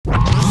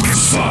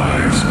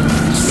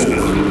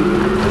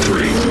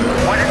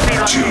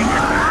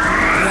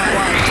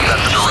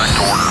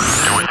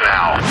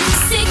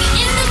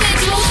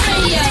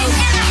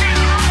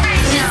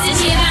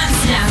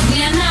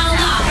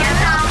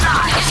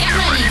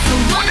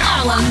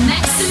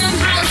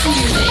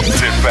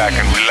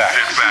back and relax.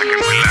 Sit back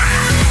and relax.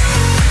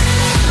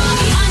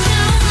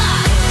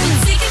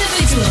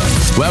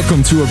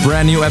 Welcome to a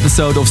brand new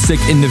episode of Sick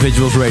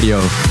Individuals Radio.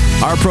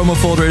 Our promo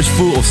folder is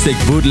full of sick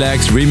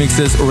bootlegs,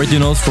 remixes,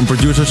 originals from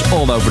producers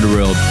all over the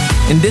world.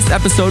 In this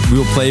episode, we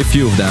will play a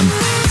few of them.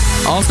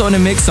 Also in the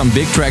mix, some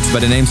big tracks by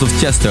the names of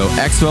Chesto,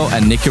 Axwell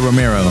and Nicky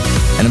Romero.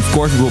 And of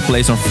course, we will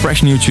play some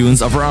fresh new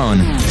tunes of our own.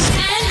 And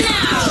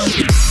now,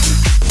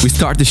 we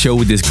start the show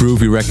with this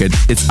groovy record.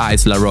 It's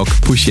Ice La Rock,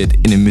 Push It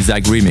in a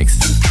Muzak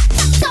remix.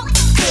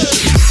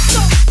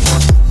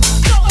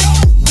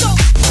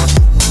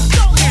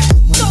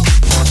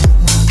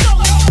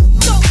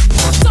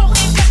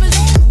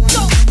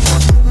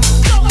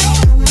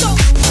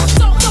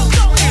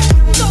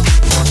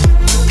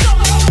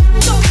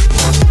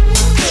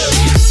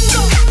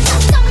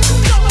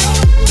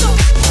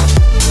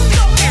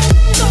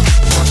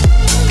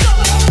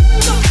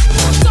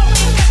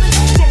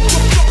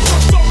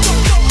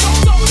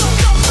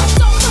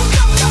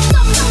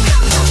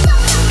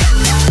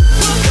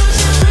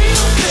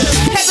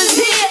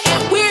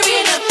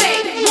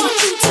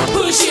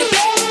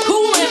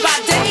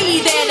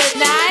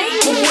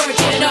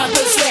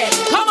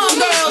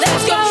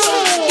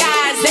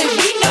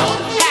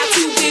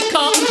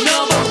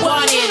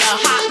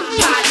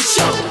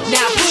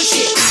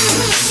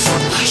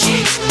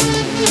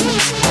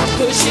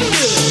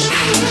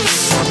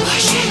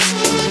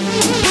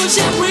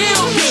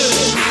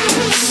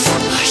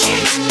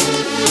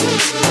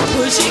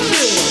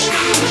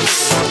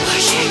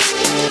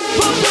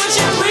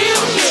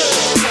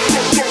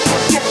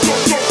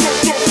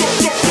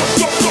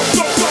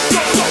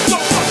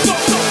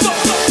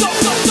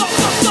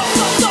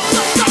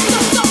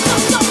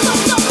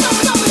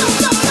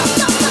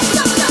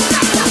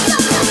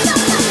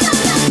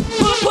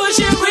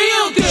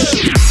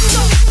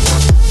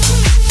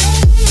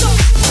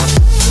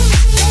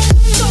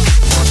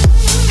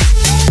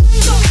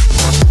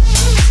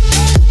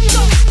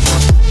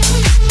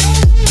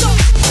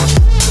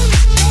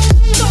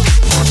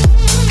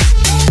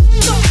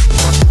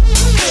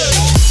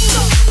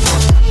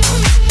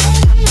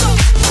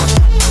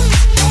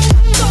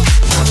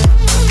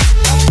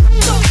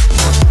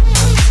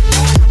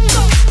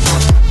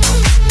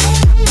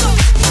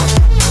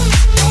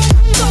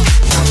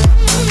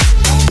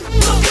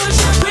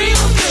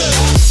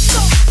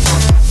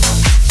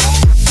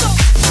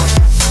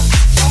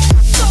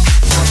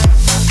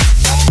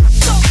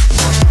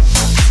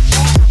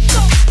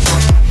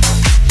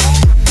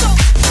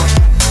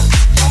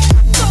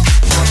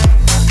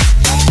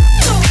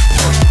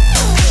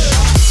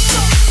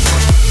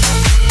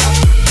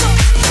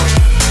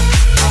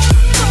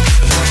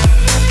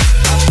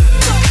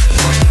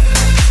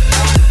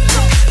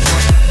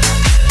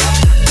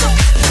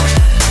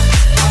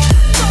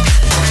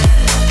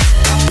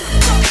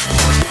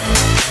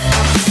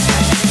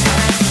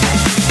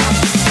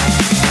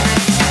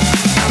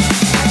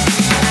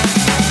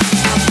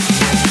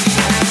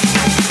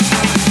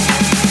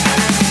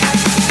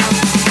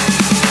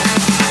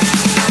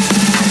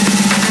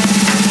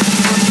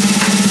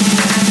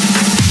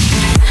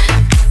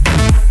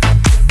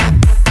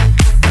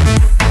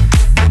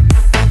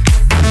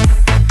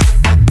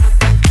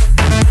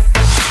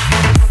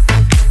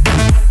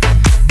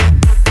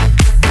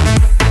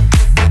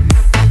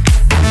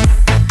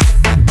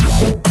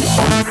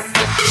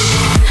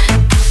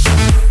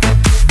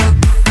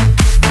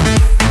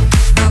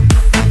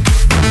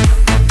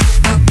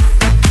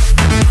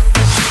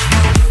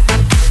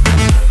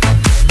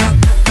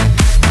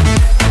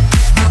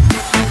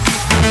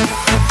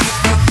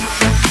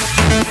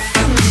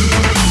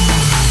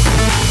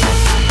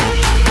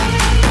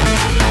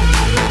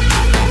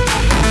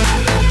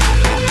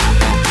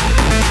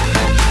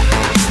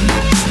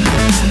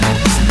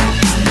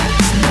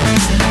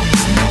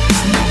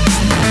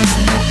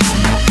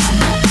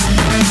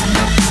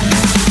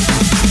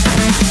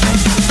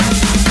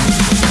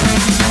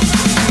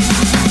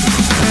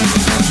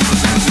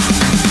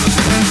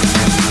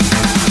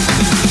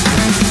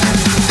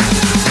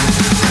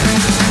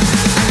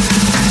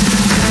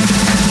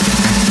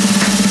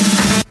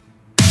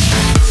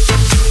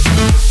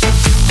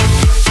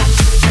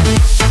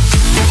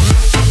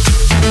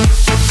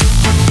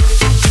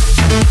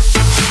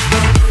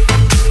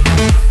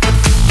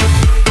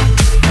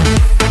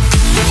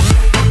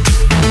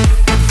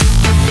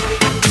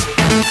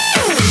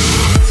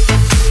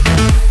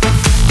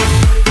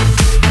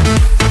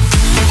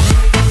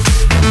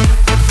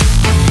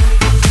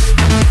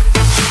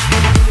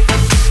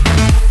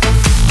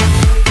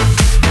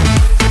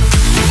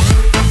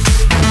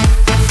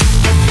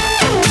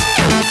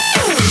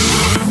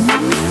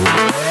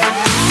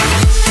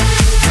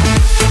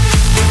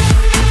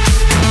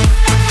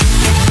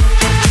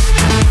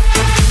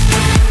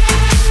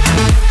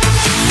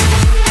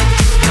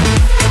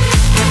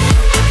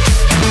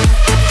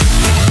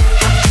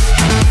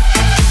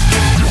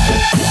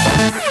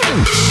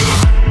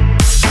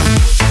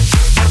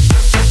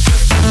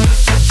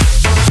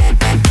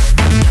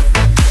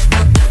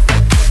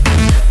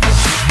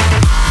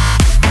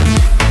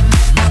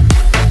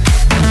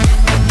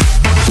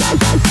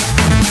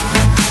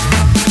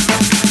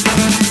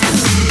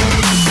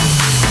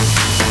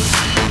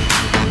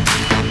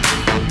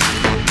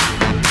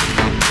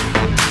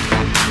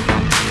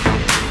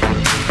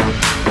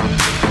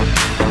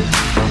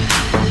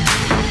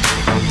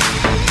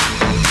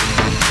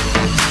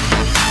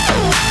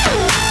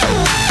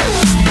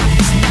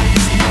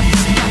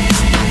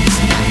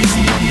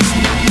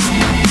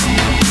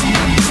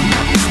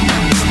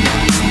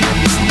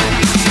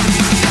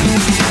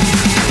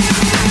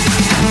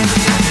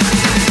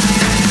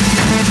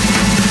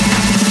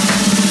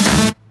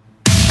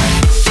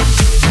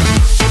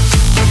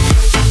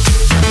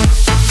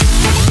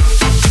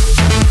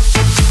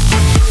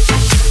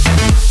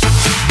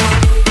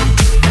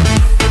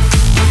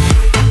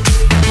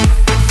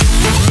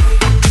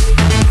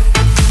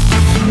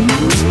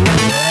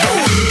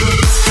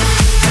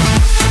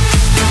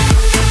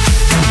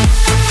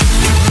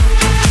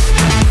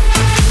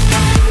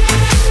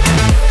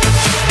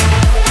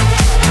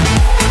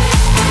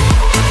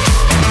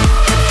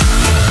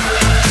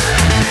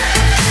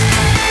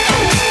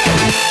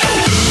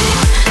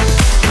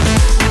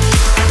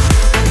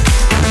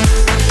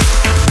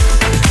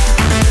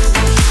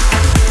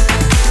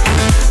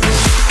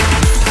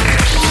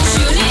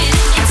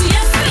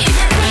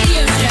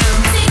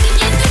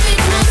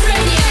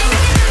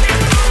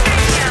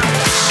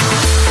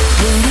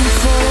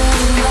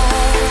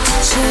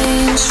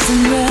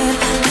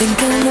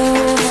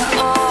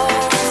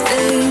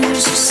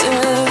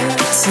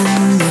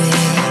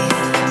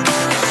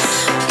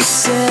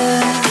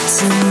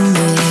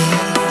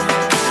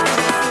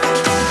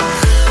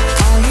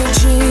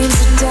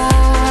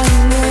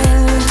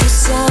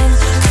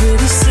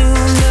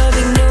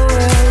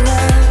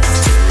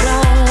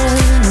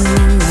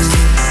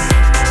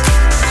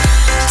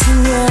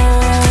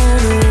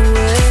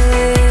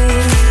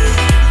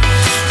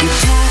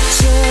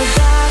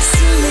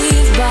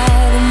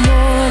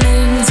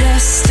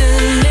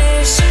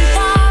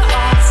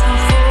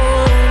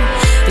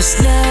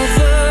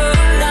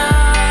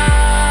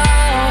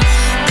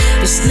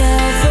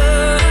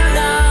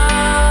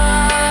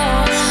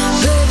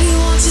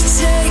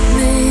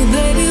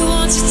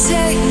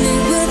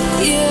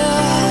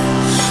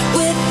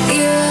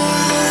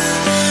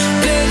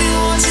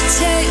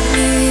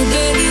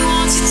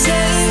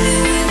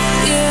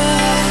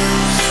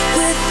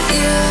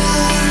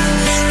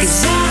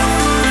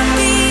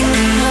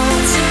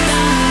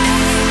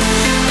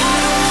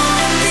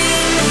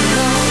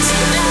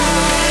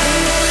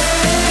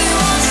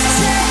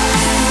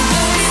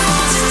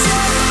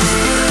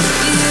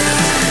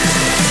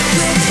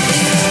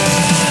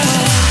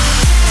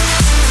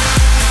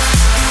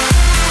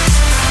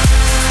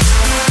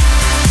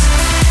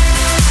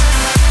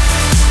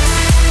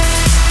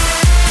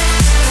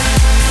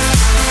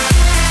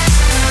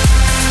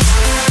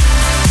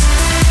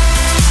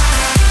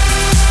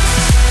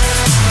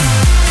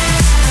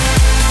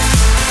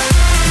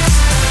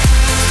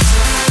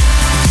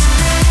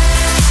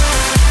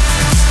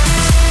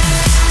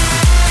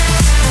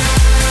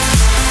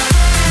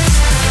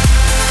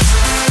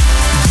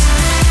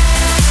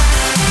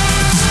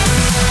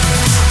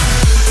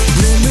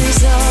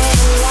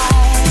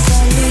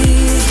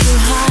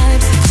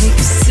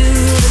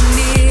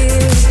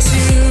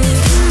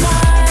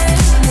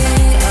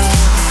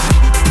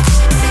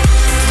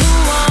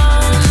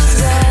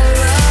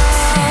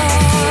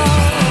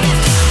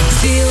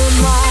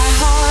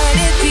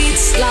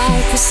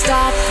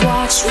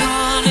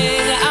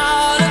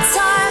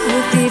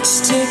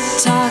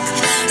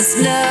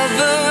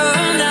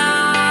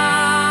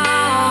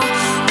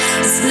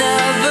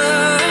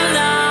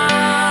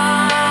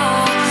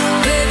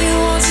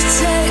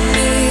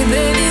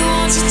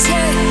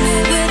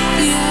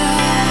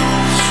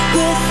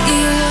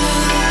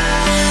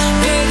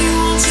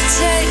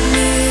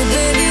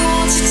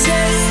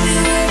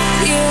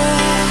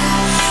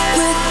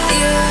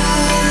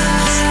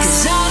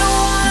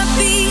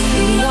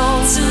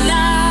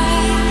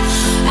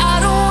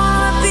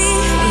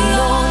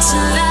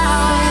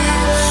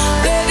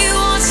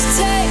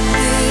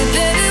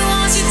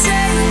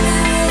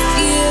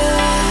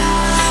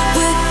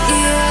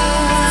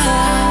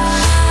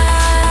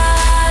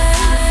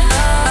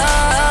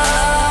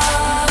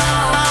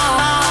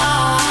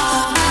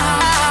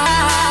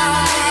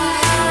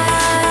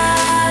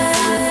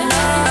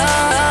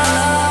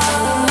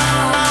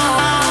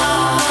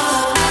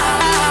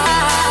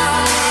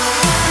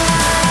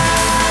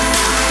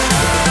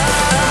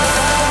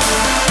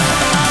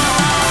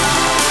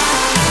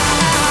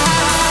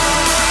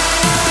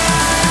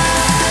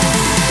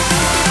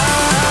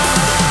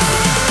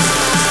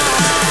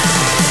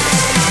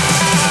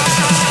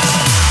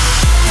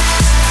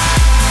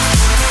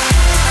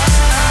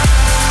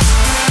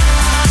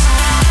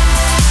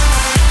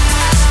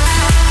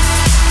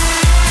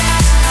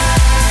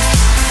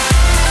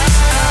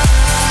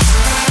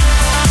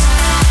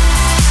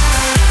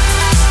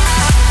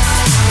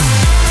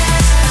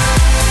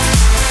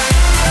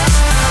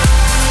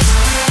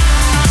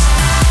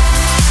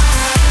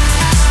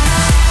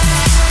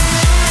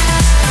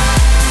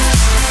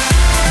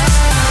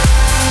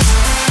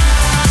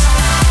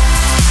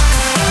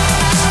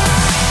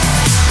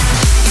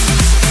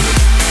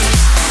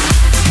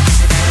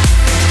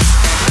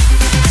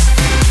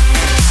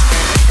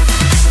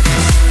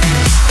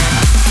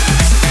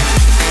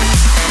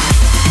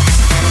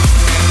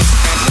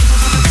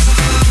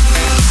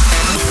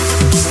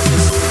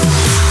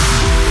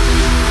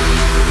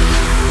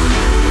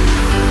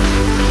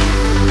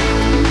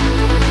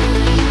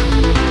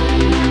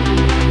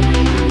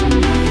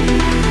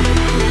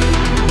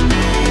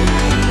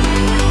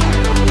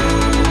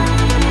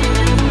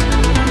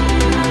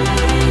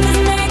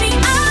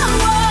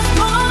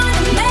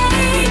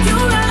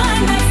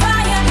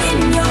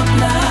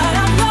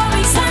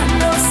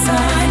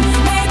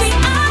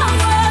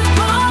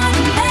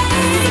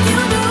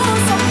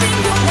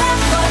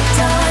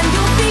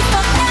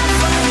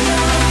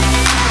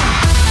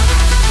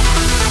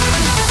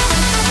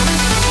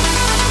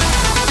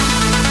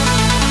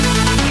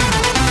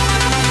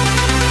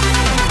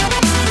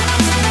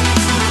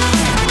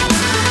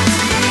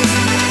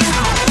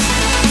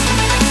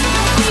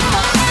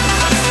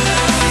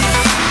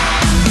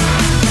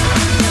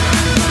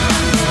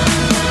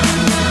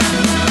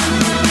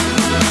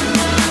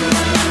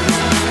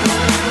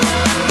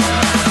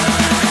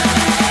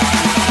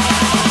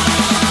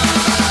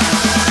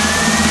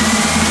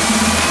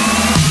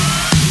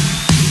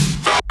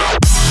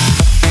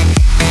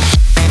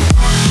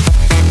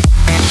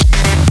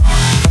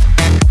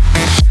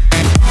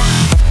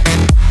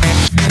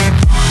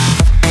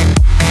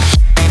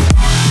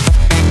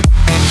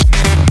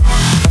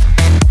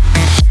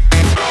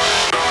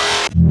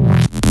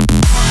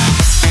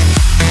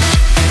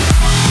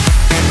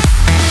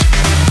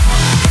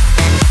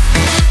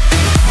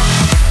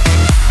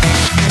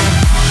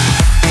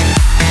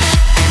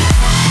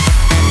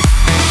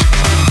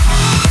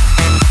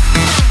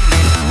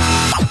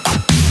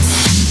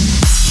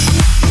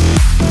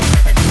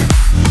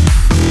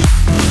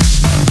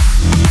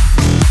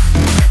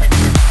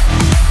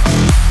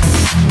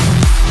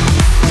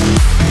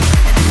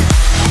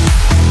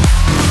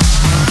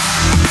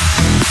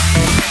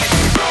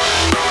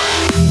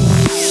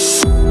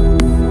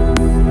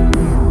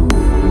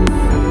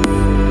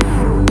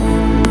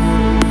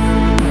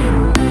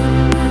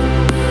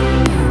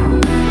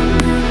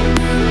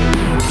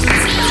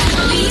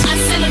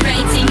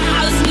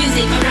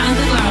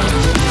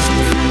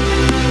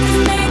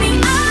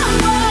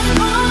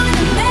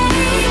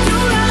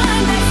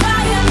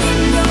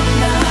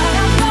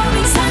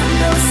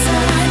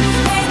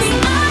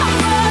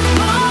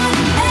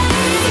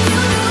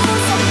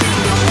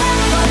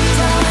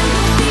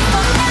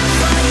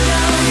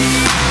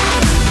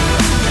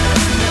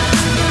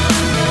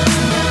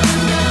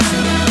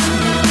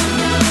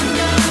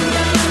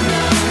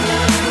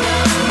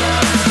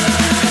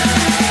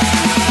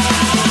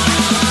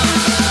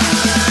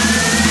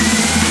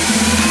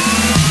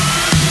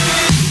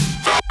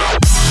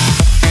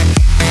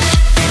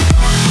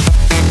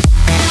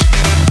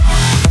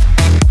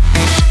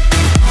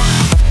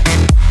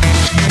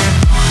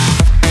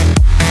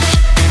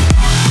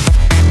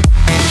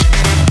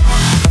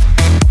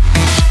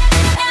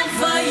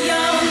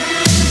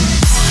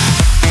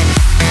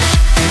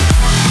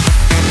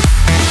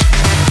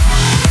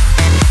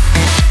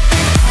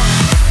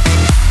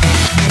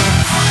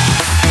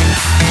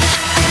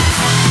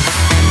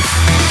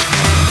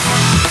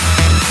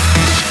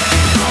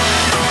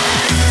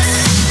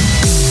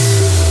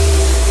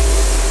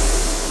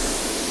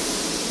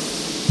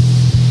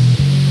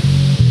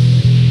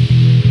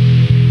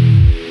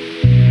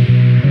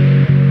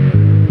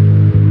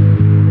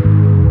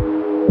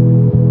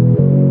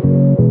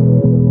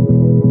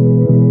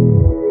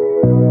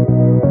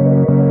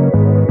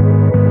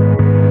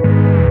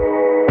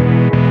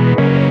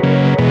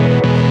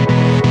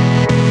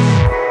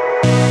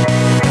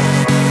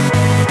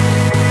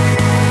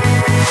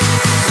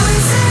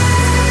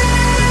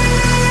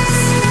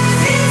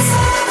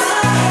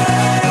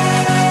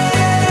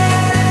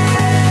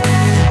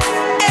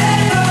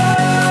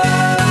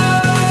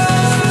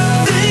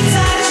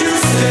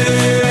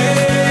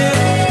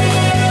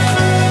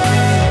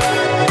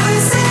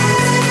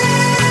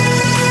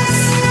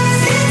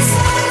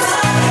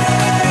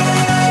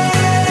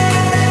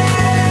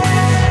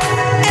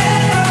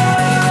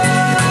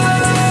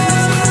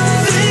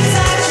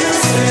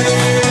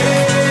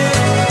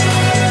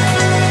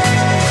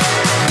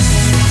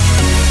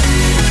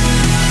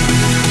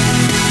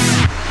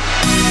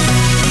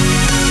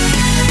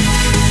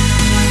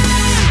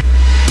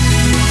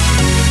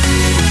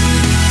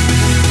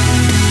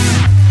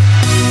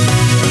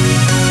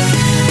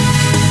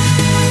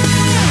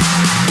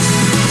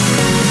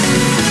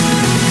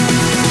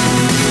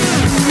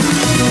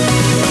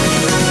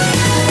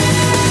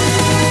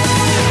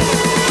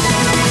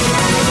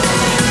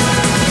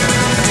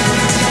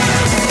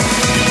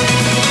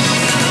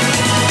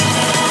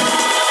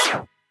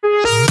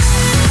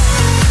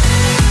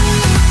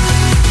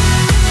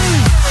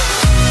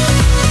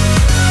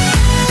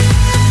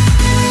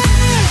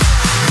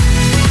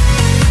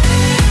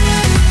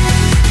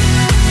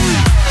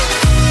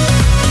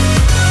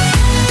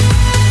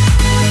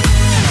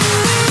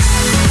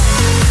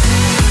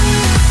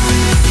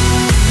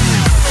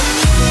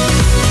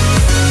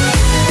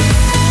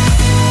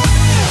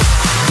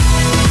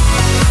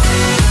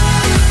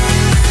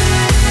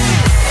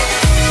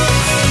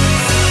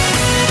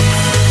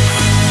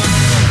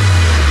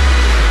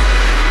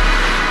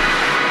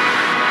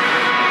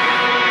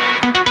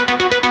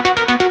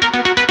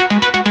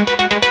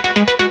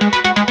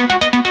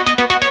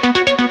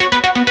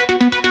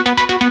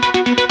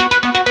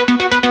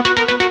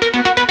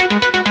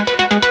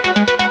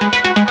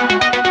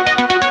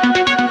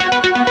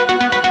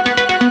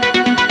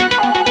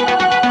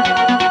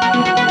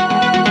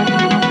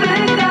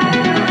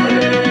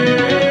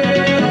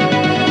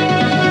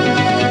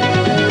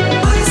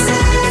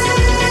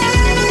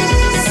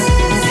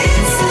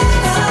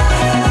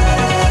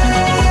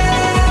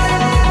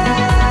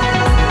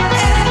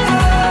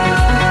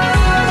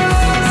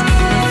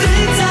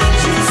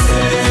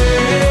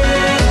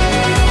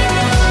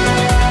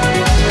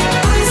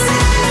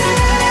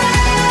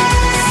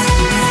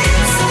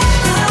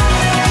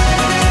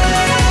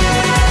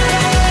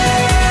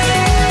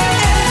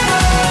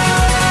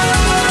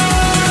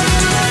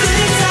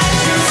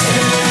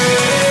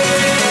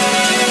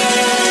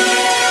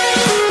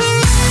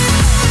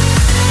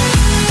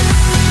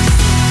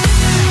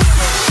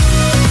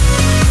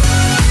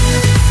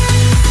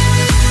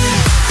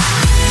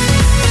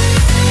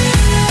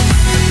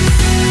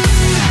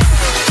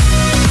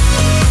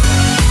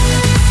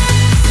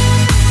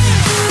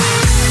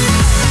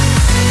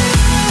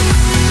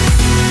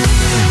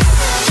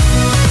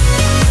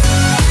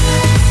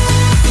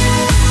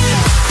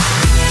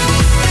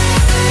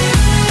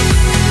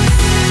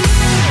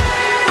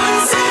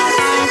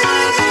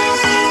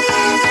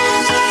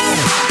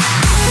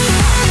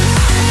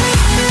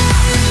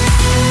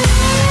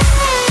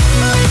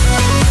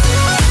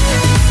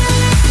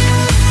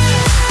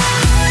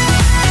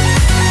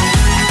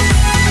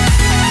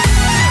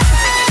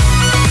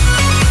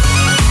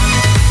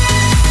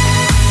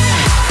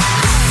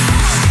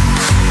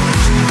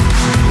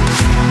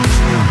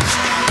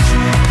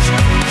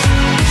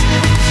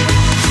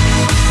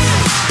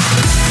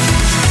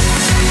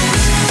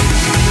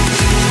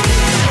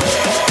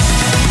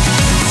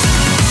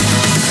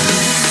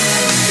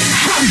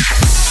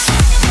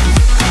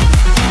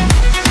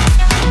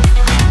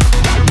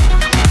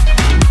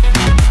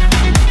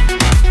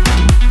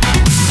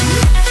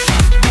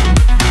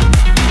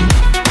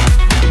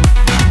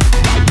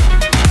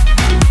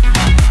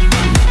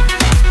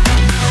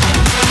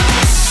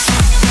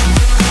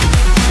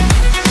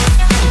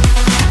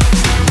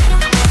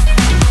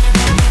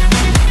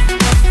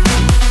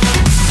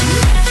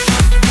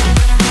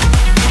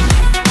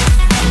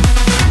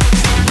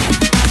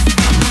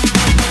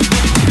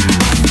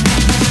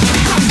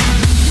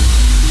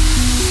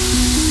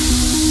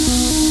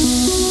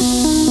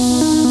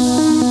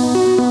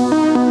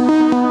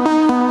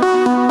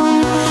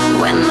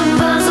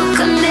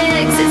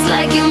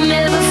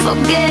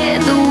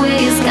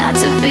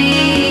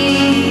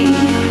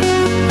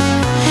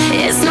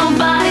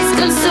 nobody's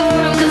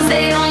concern, 'cause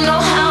they don't know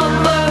how it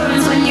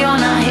burns when you're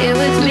not here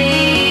with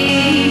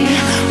me.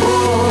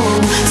 Oh,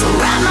 so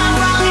write my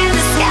wrong in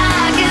the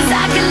sky, 'cause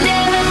I can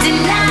never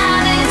deny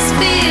this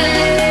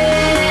feeling.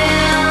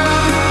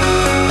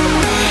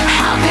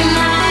 How can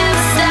I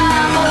ever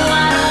stop? Oh,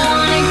 I don't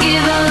wanna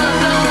give up.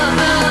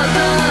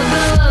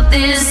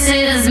 This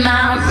is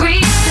my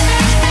reason.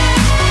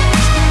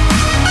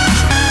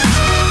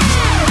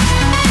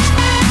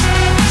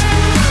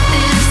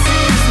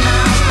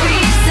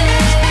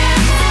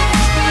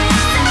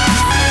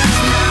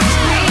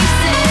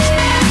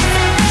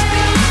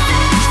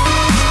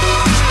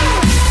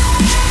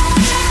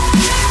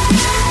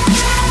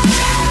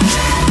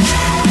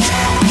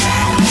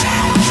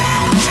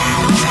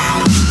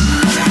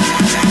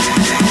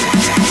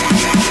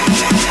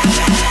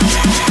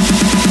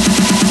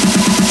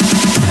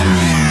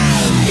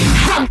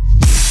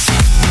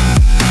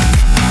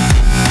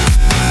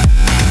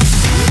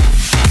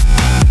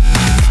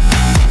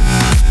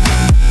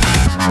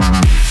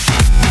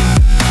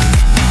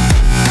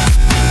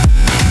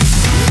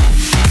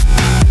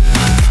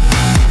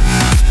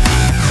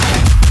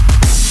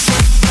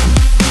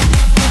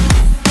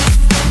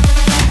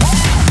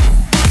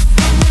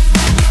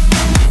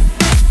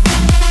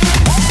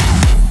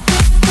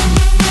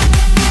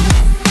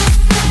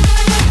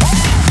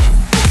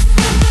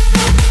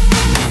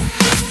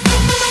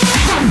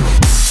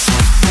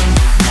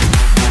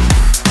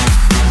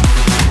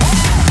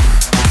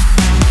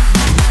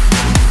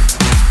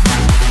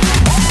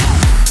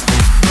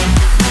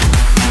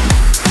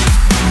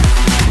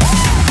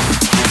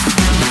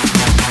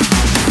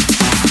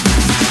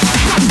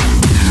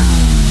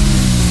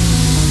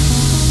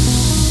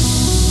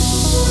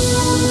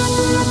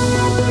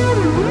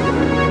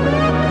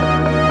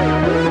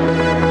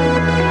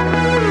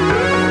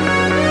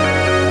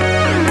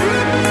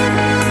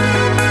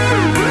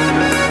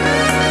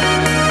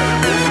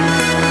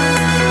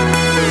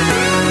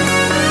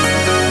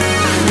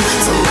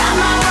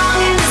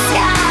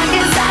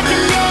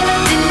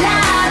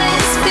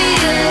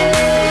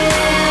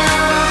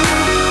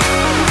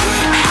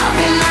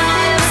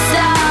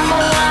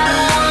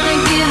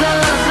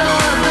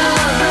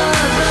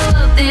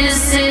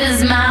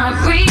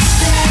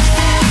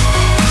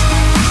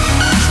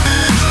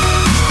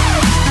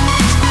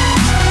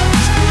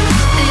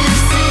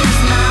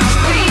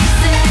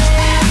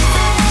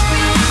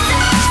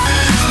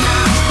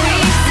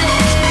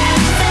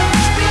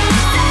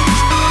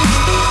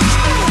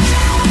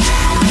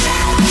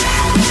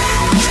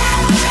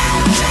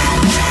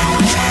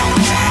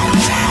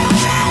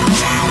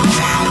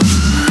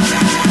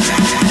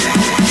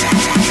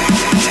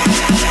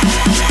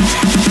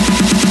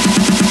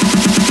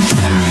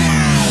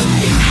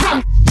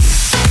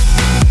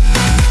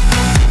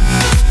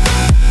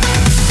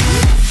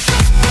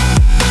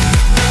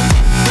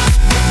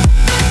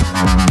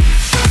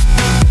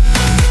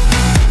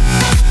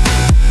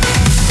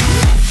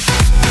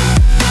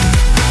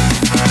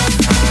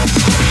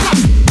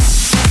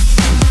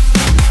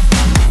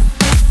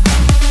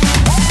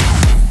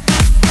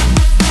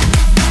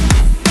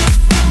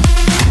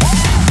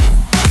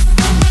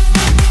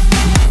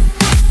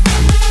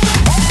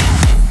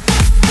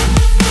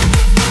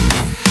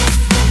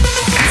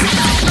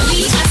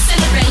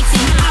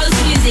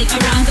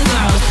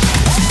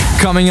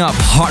 Coming up,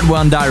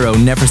 Hardwell and Dyro,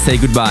 Never Say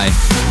Goodbye.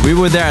 We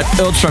were there at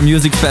Ultra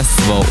Music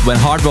Festival when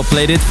Hardwell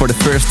played it for the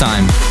first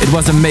time. It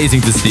was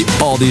amazing to see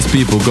all these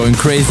people going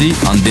crazy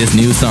on this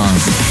new song.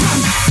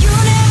 If you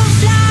never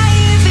say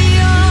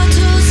goodbye.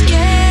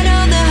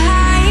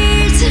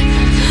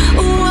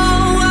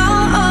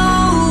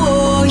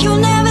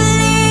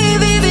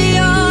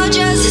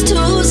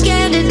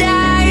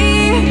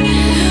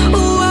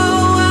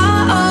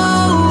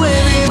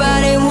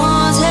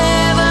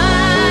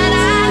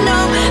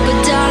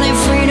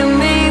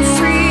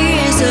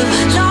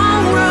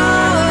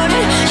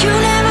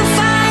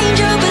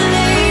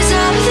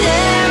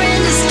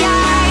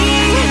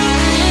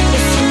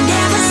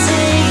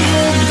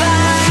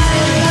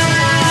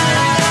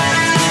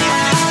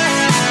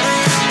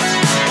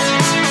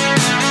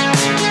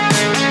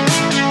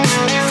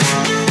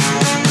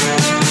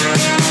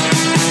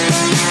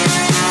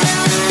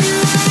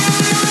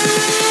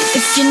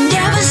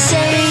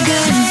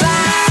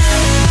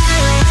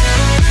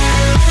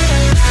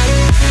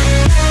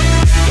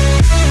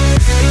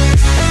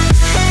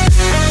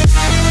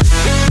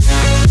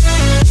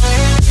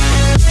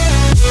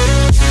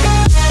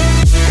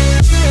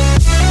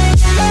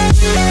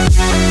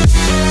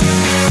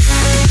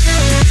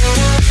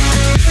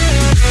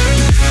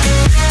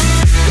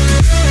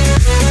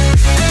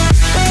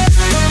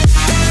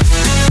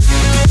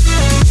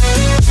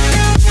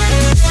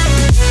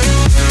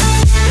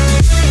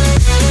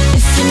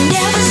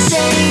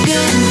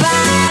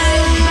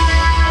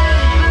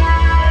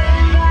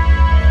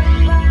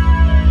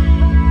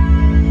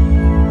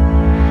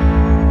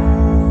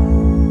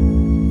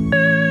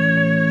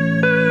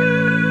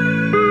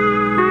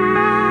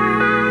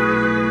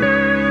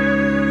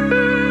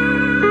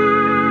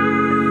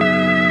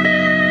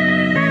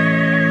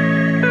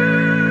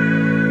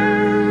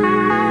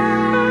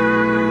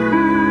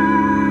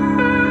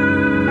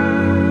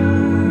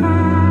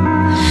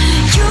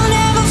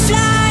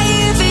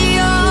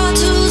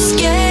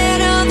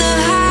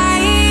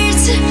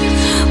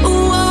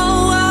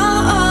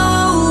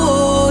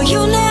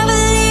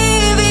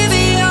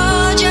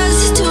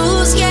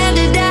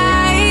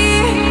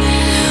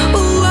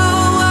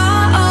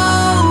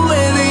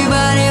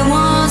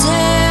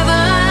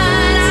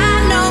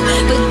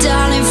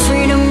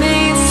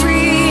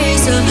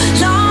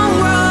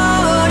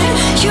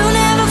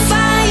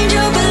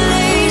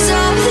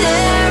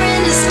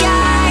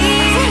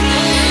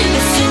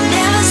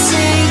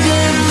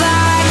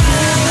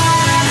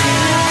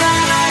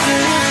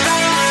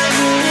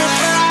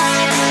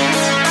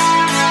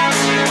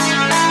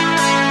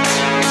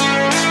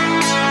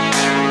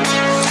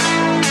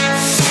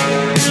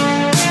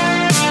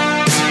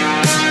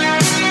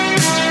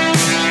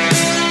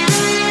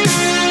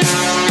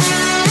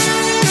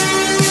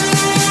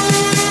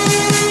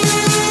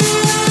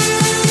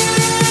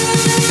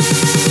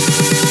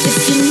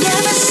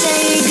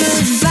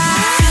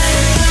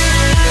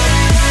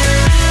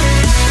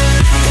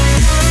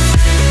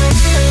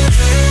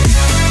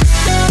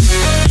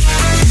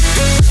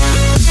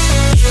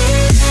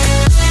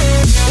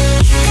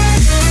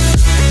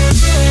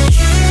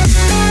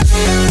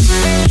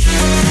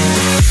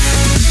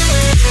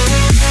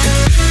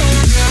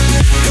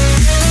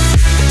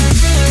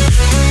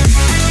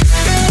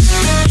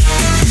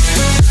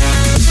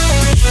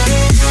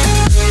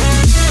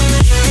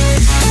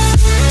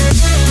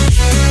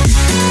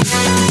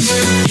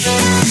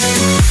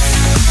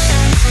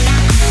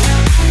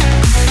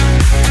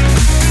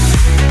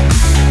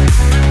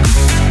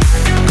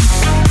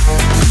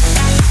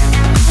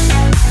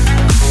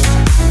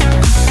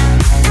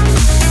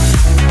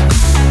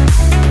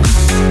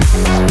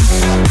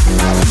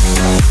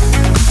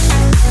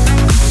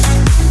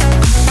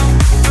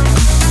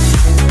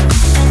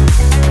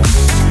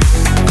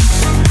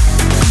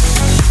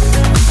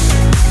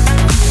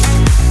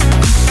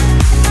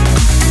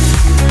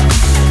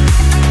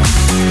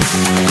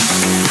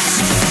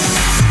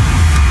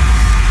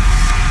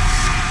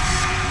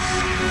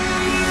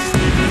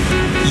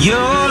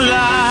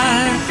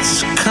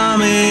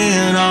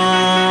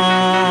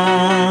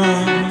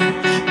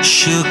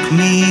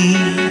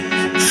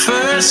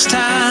 first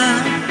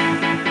time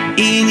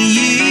in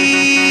years,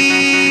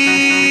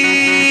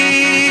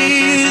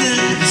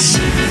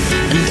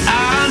 and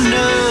I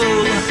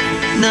know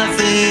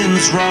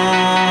nothing's wrong,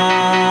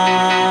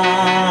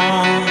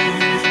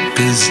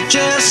 'cause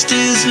just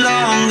as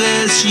long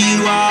as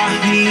you are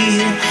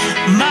here,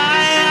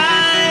 my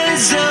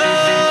eyes open.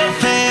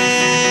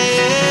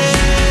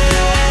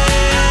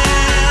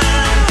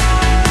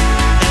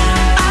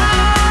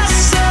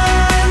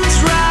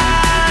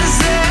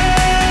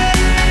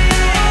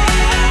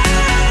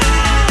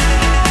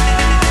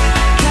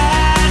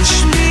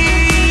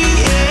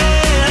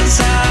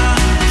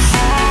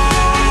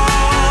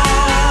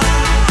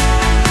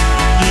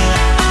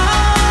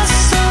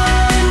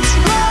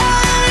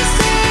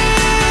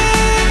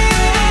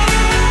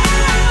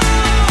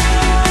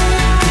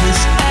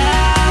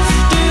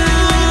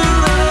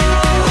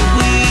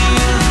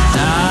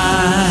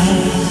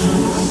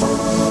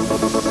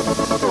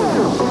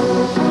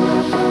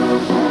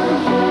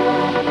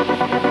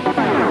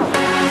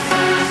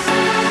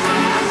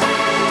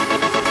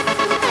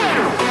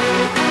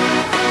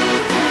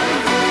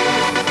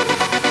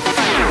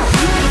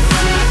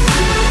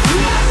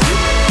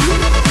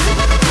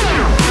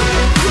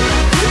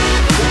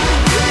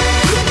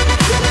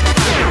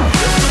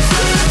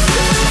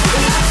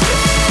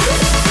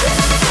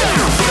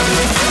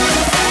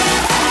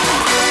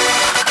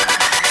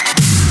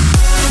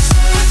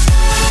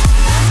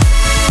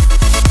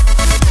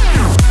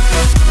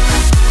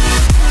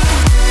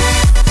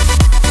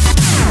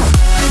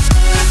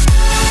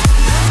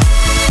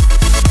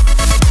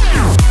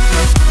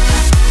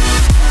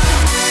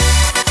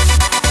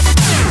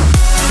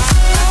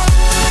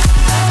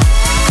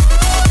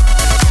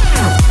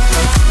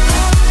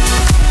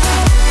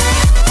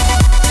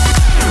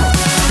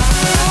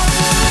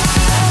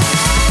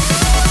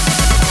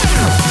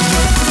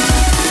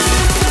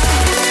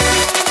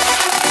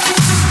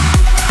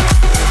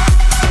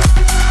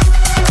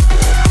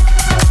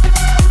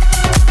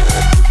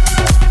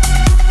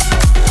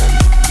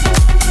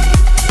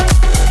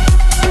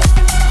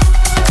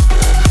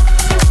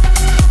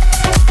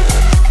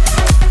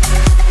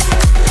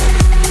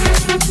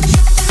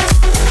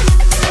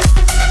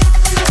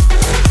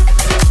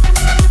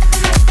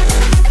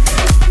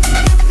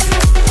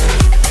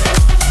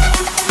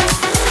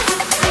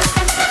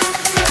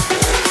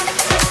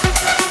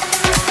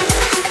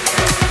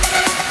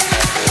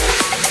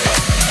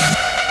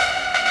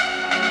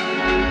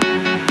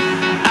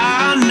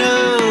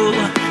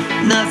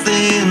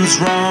 Nothing's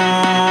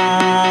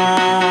wrong,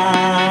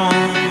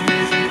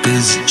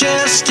 'cause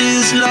just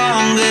as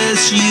long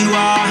as you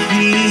are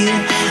here,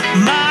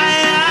 my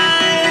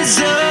eyes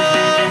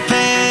open,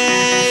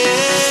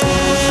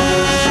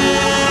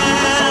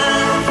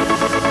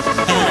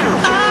 and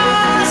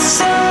our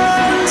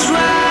sun's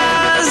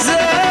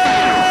rising,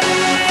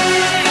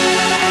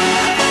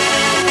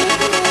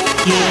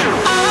 yeah,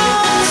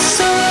 our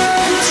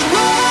sun's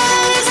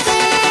rising.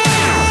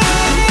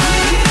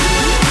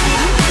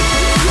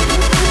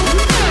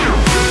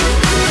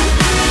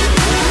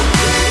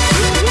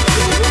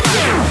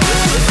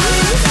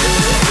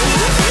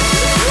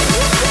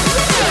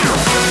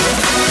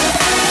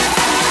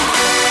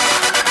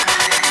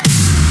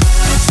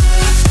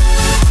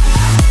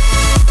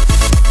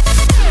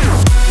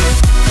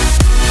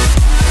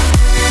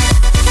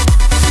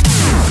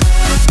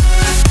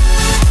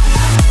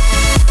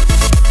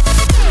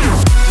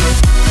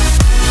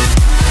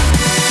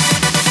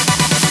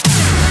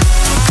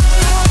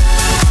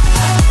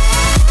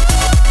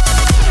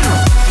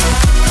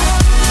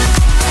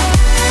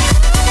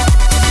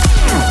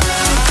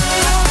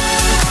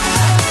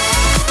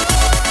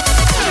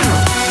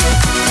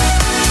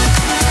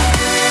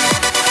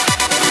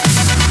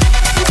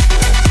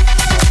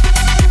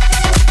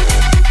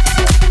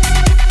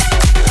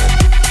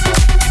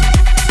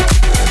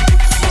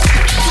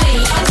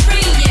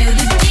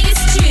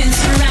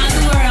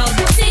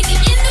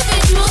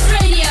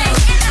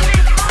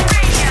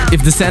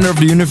 If the center of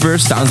the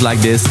universe sounds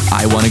like this,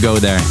 I wanna go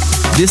there.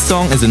 This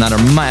song is another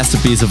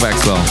masterpiece of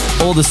Axwell.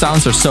 All the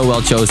sounds are so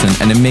well chosen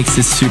and the mix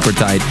is super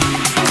tight.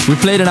 We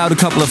played it out a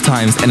couple of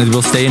times and it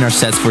will stay in our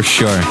sets for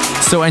sure.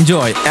 So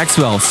enjoy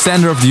Axwell,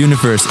 Center of the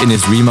Universe in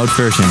his remote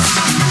version.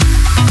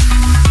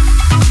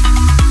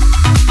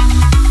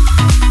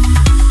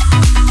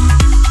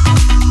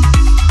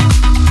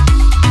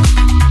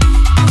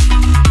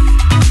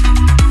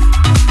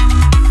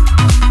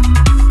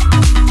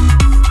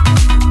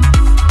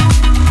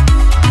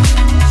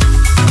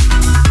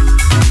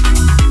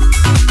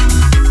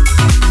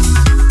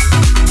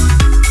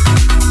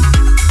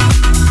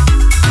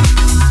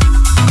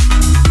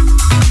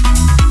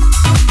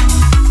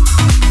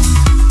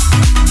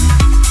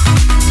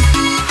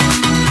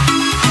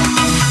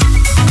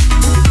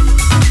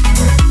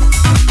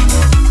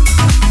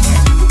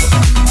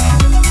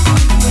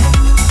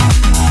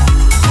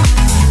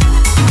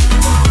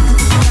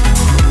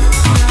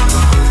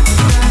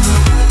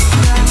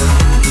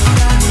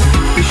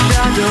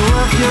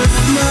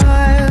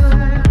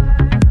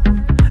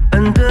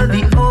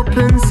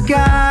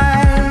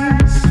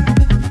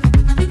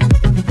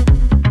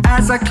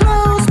 As I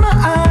close my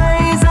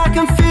eyes, I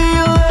can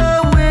feel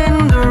the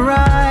wind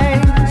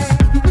arise.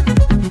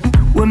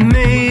 We're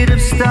made of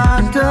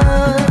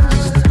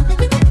stardust.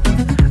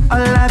 Our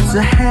lives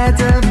ahead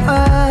of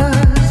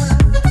us.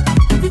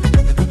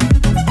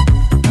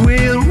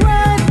 We'll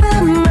ride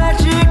the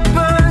magic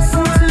bus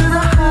into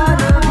the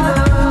heart of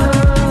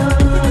love.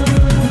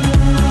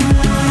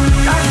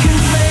 I can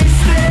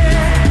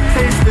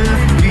taste the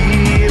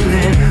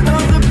feeling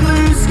of the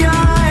blue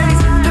skies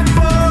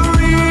before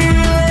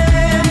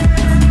reeling.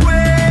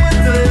 We're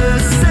the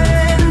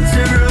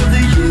center of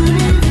the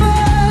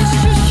universe,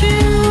 just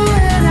you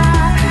and I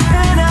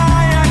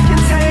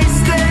can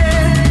taste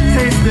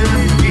the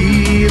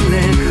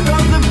feeling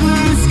of the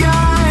blue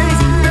skies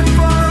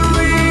before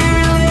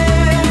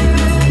reeling.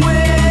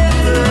 We're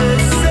the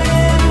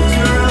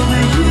center of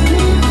the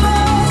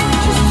universe,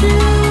 just you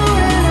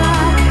and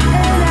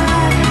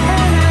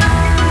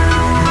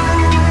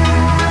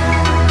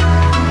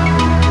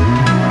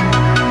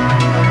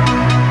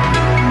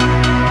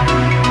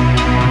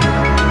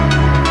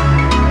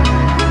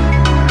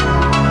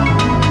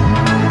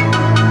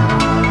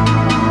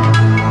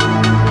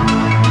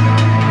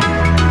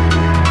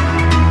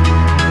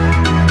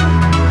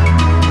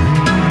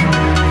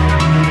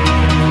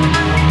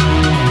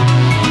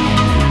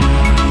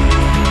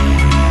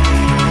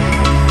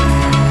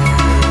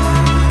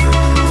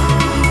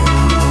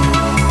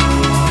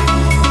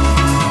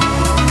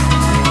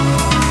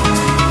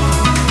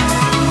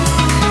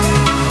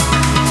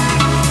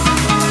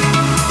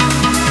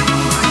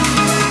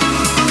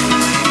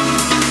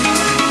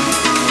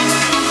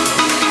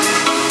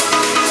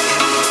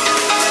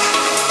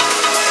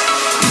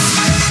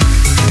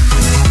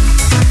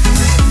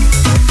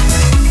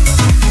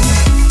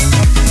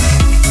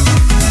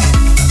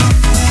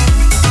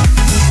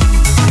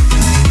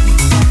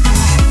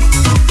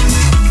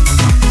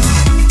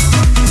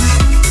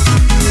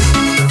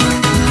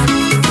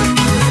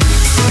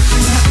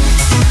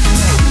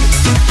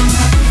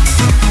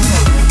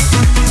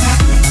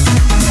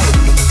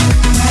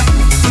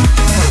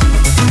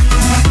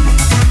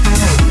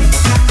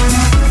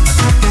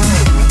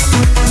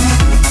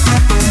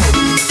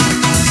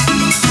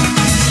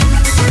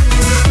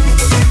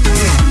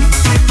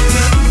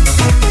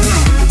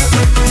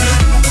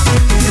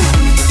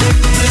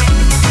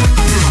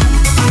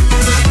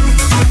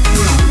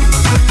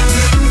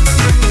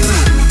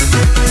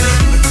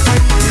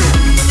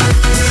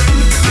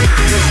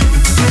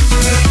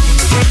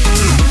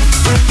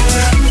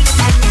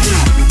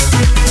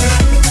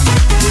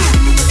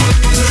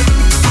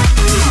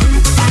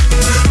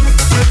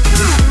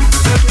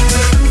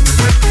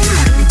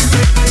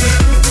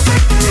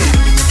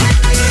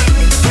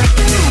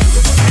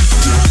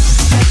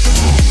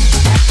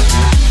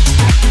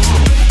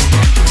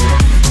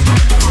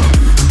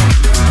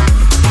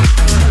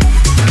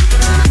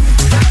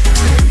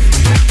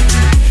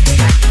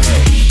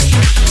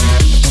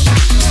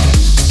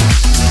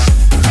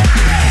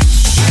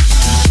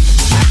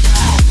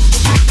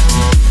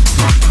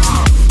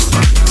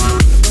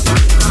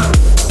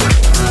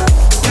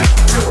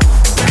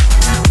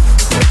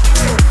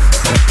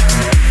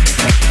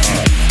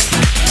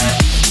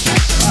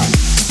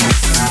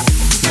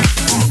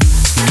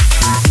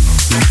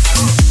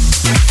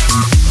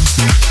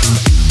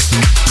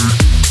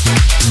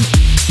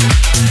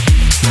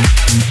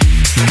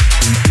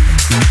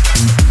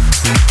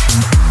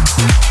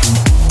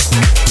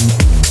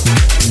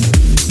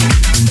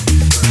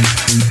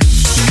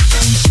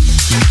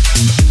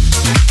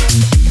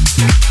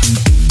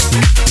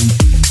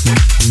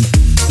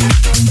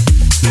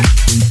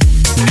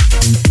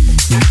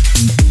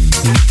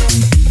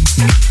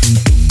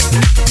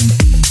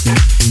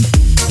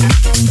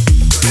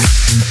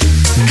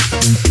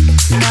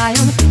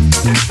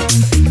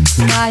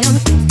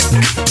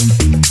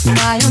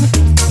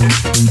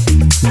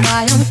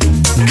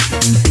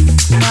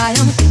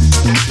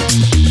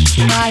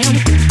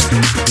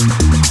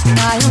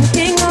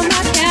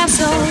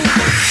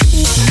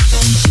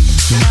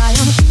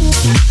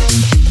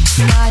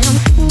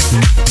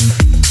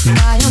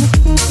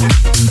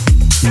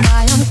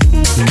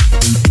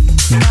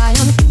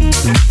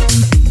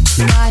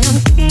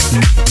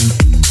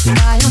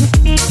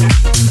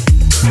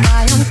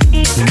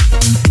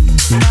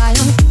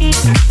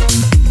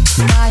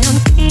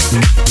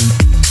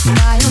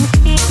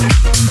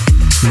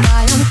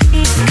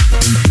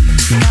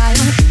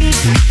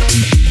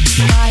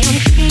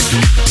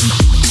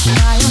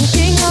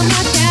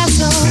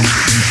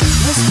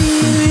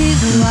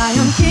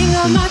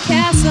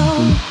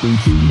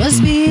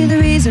Must be the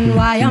reason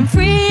why I'm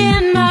free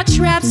in my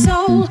trapped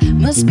soul.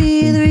 Must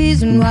be the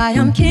reason why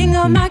I'm king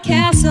of my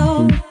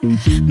castle.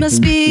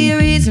 Must be a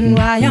reason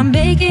why I'm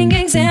making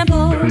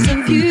examples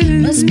of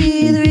you. Must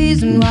be the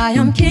reason why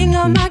I'm king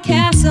of my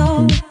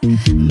castle.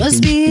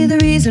 Must be the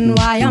reason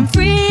why I'm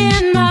free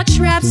in my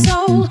trapped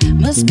soul.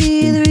 Must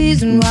be the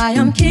reason why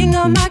I'm king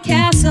of my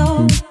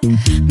castle.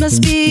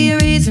 Must be a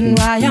reason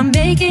why I'm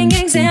making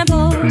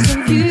examples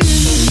of you.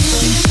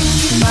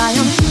 Why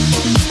I'm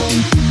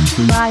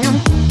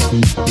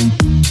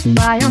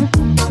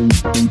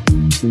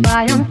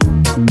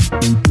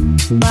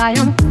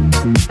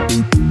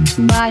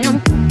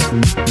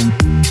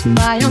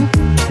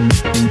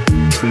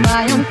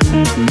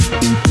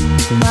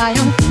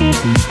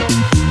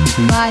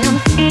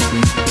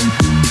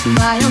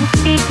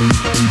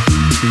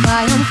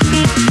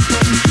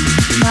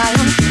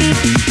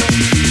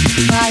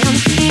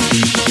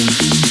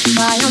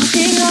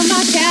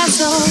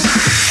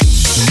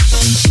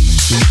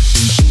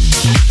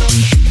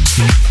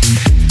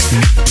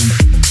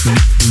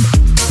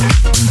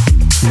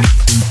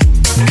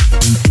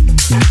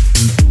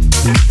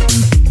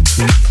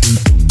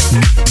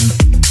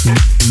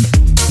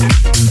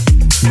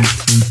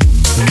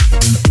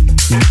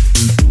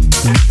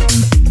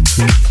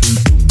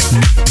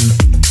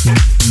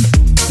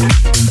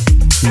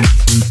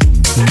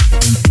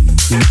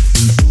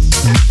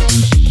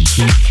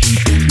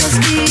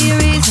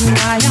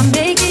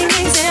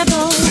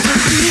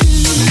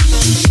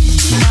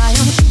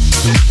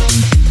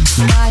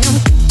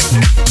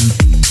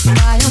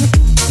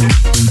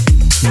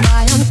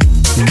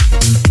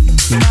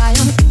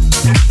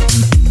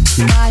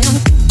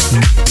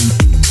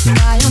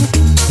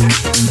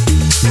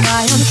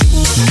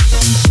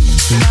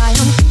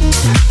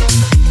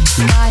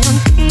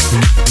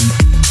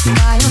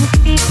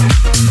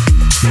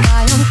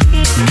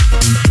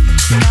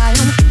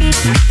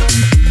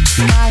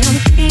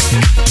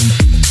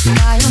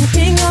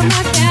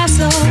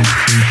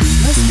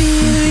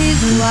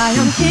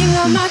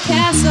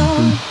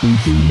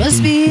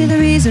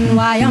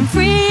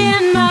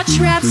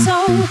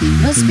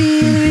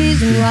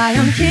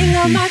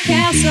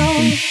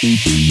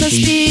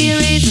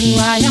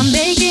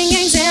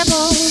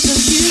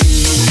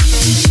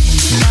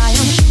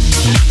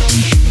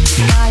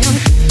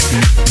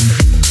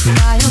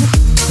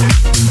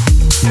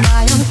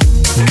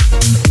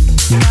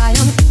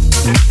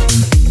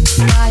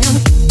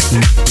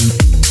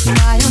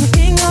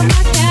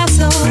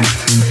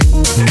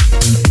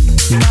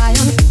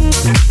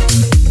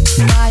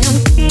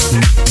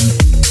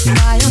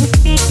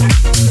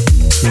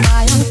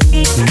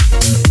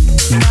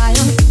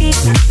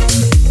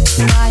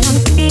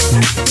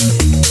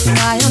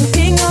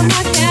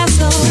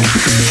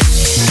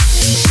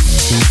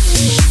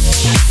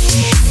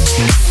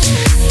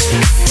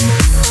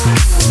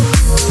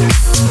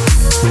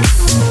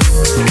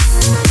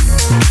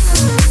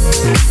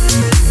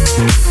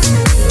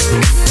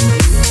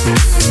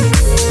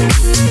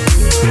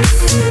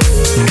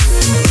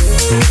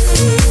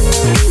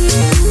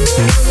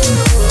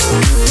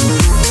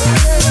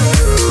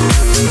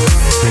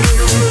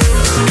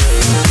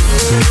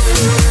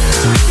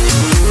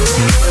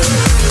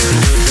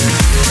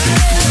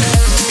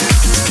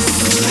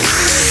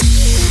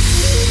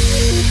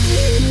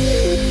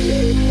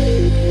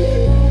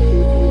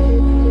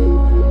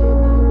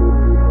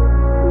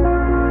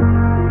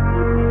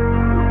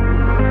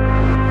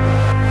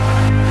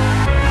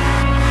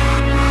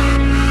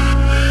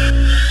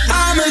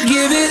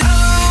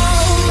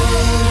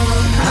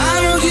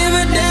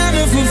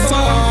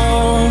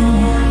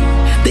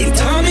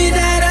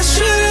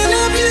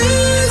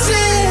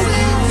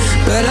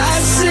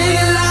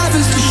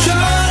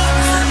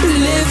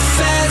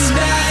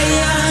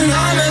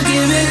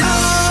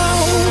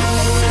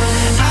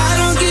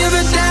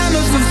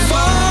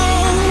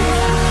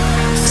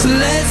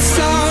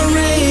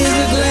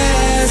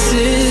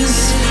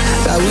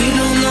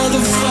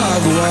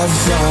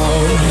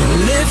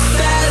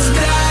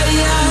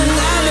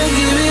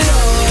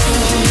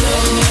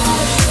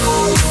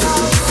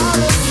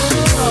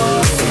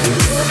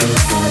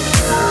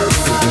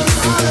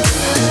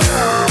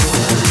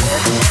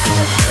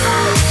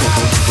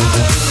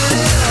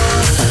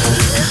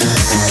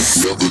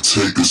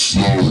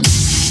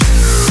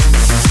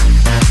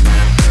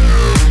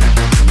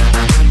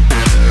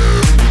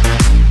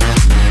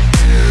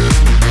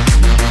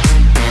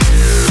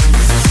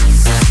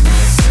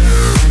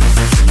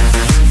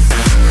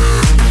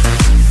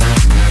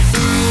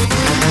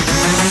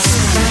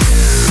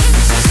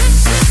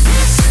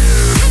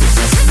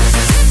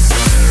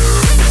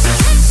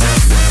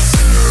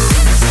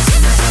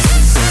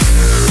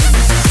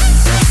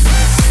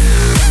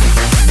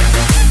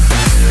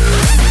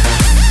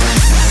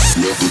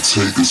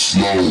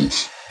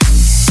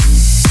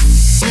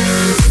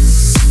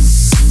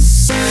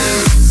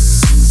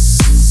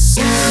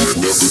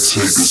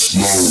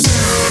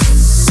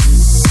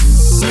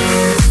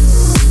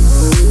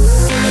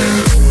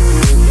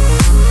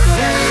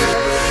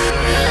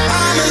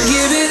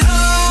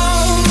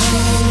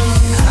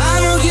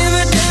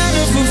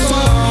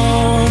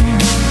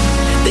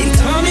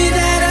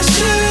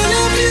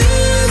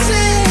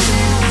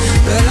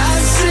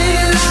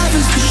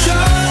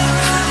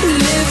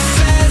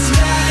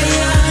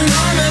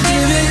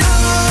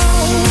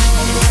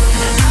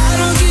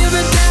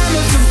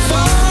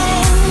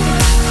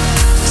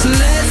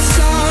Let's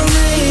all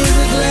raise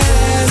the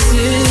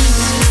glasses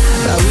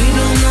that we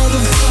don't know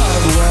the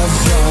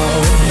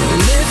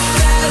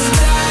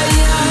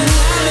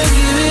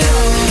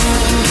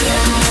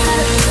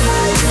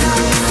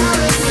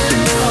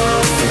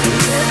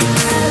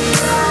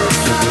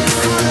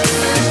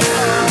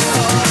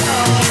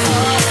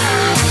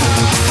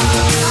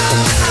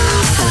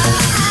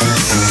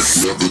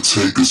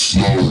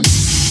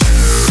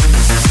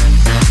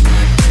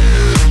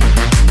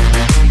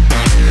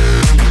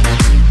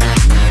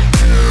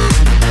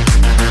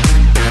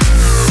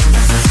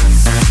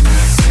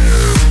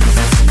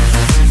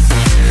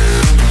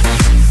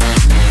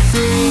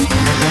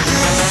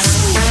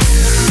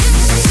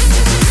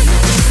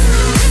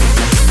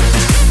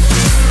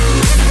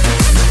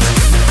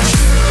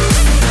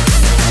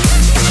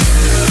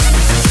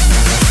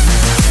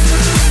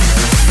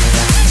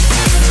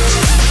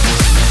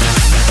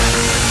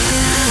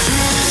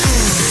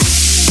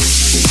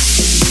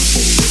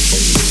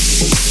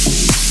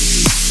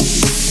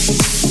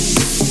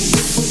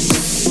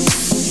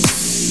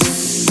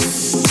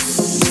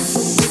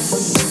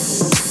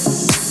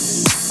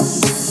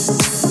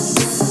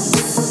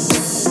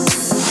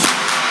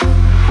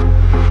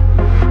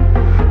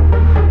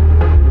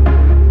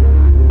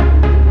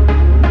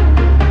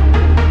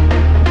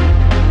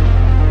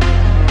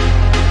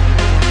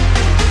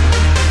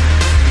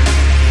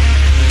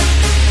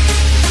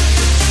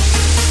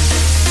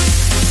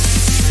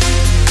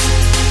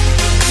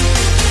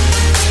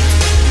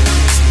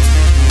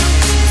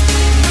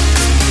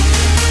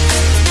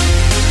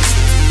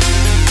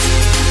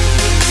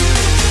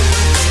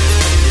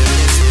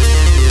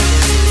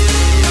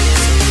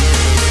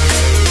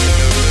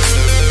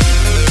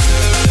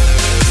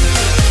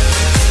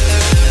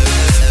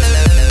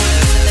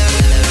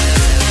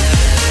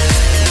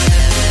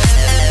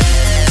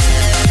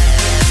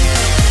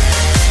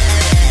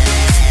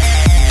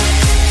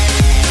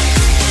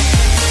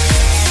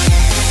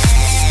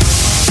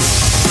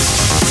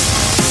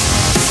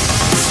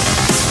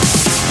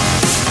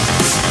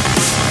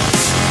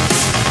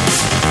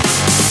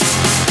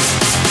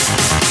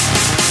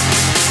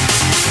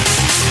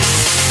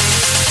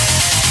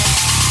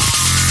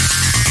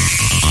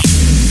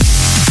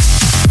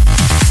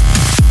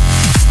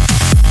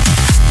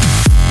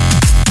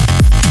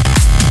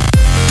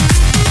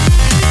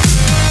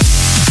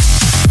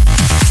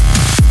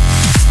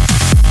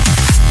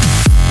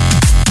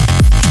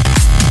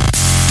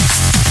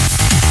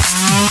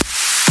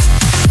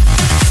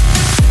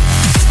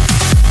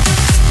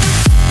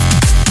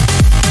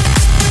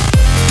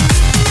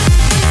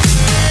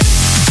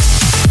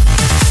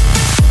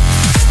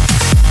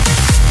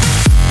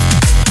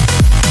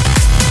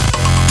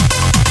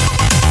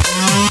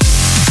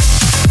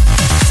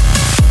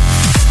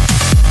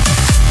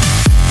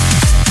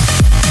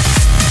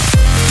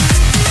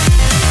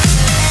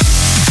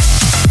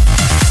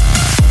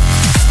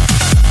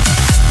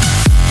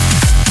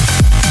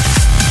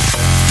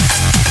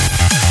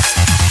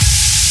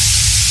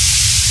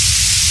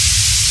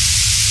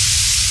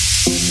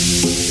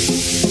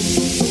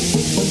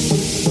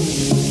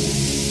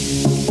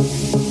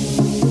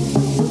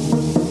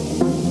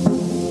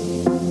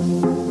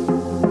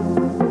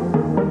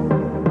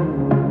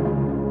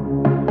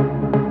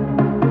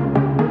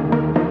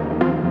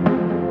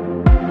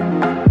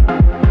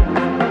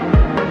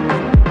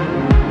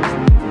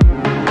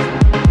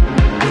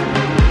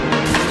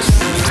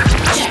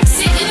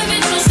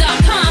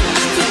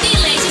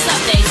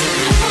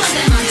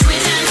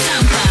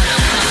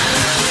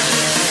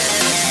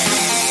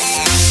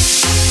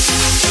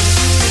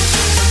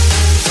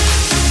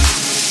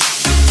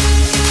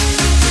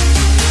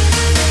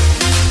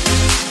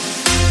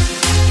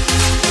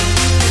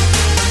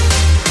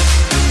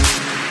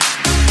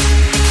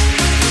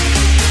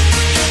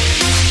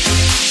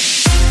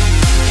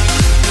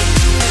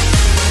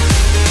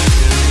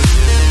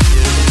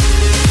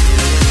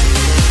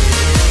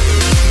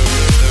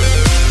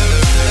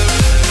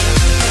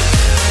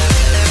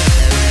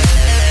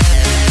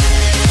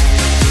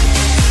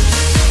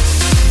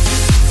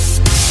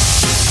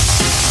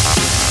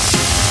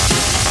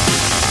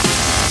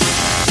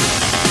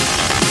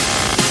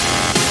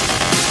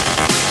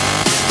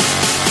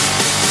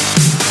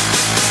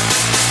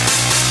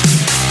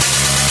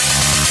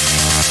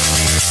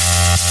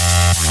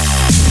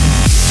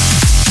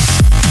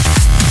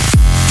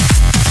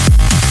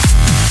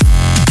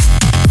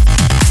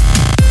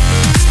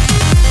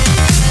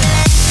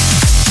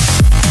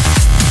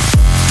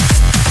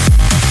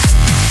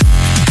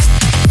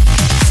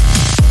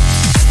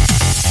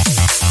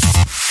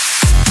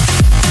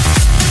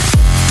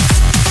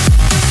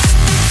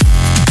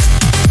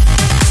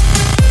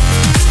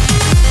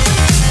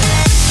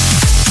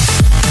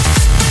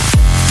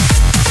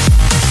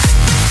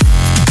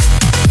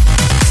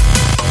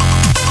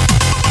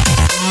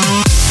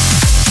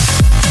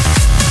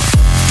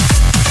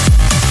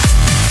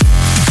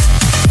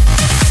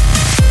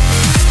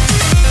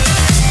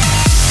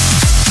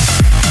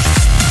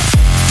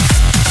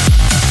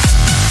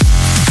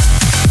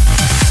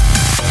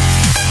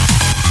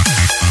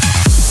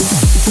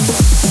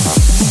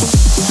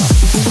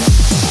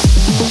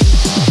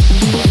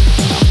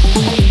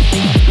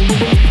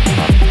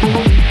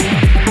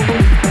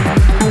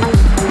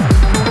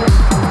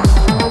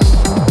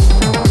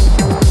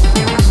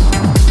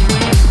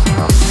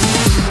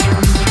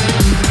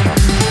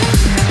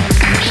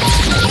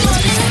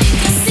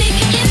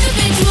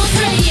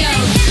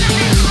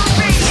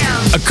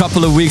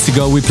couple of weeks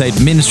ago, we played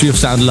Ministry of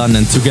Sound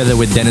London together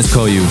with Dennis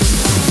Koyu.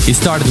 He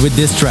started with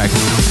this track,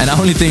 and the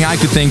only thing I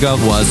could think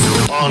of was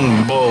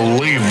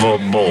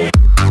Unbelievable.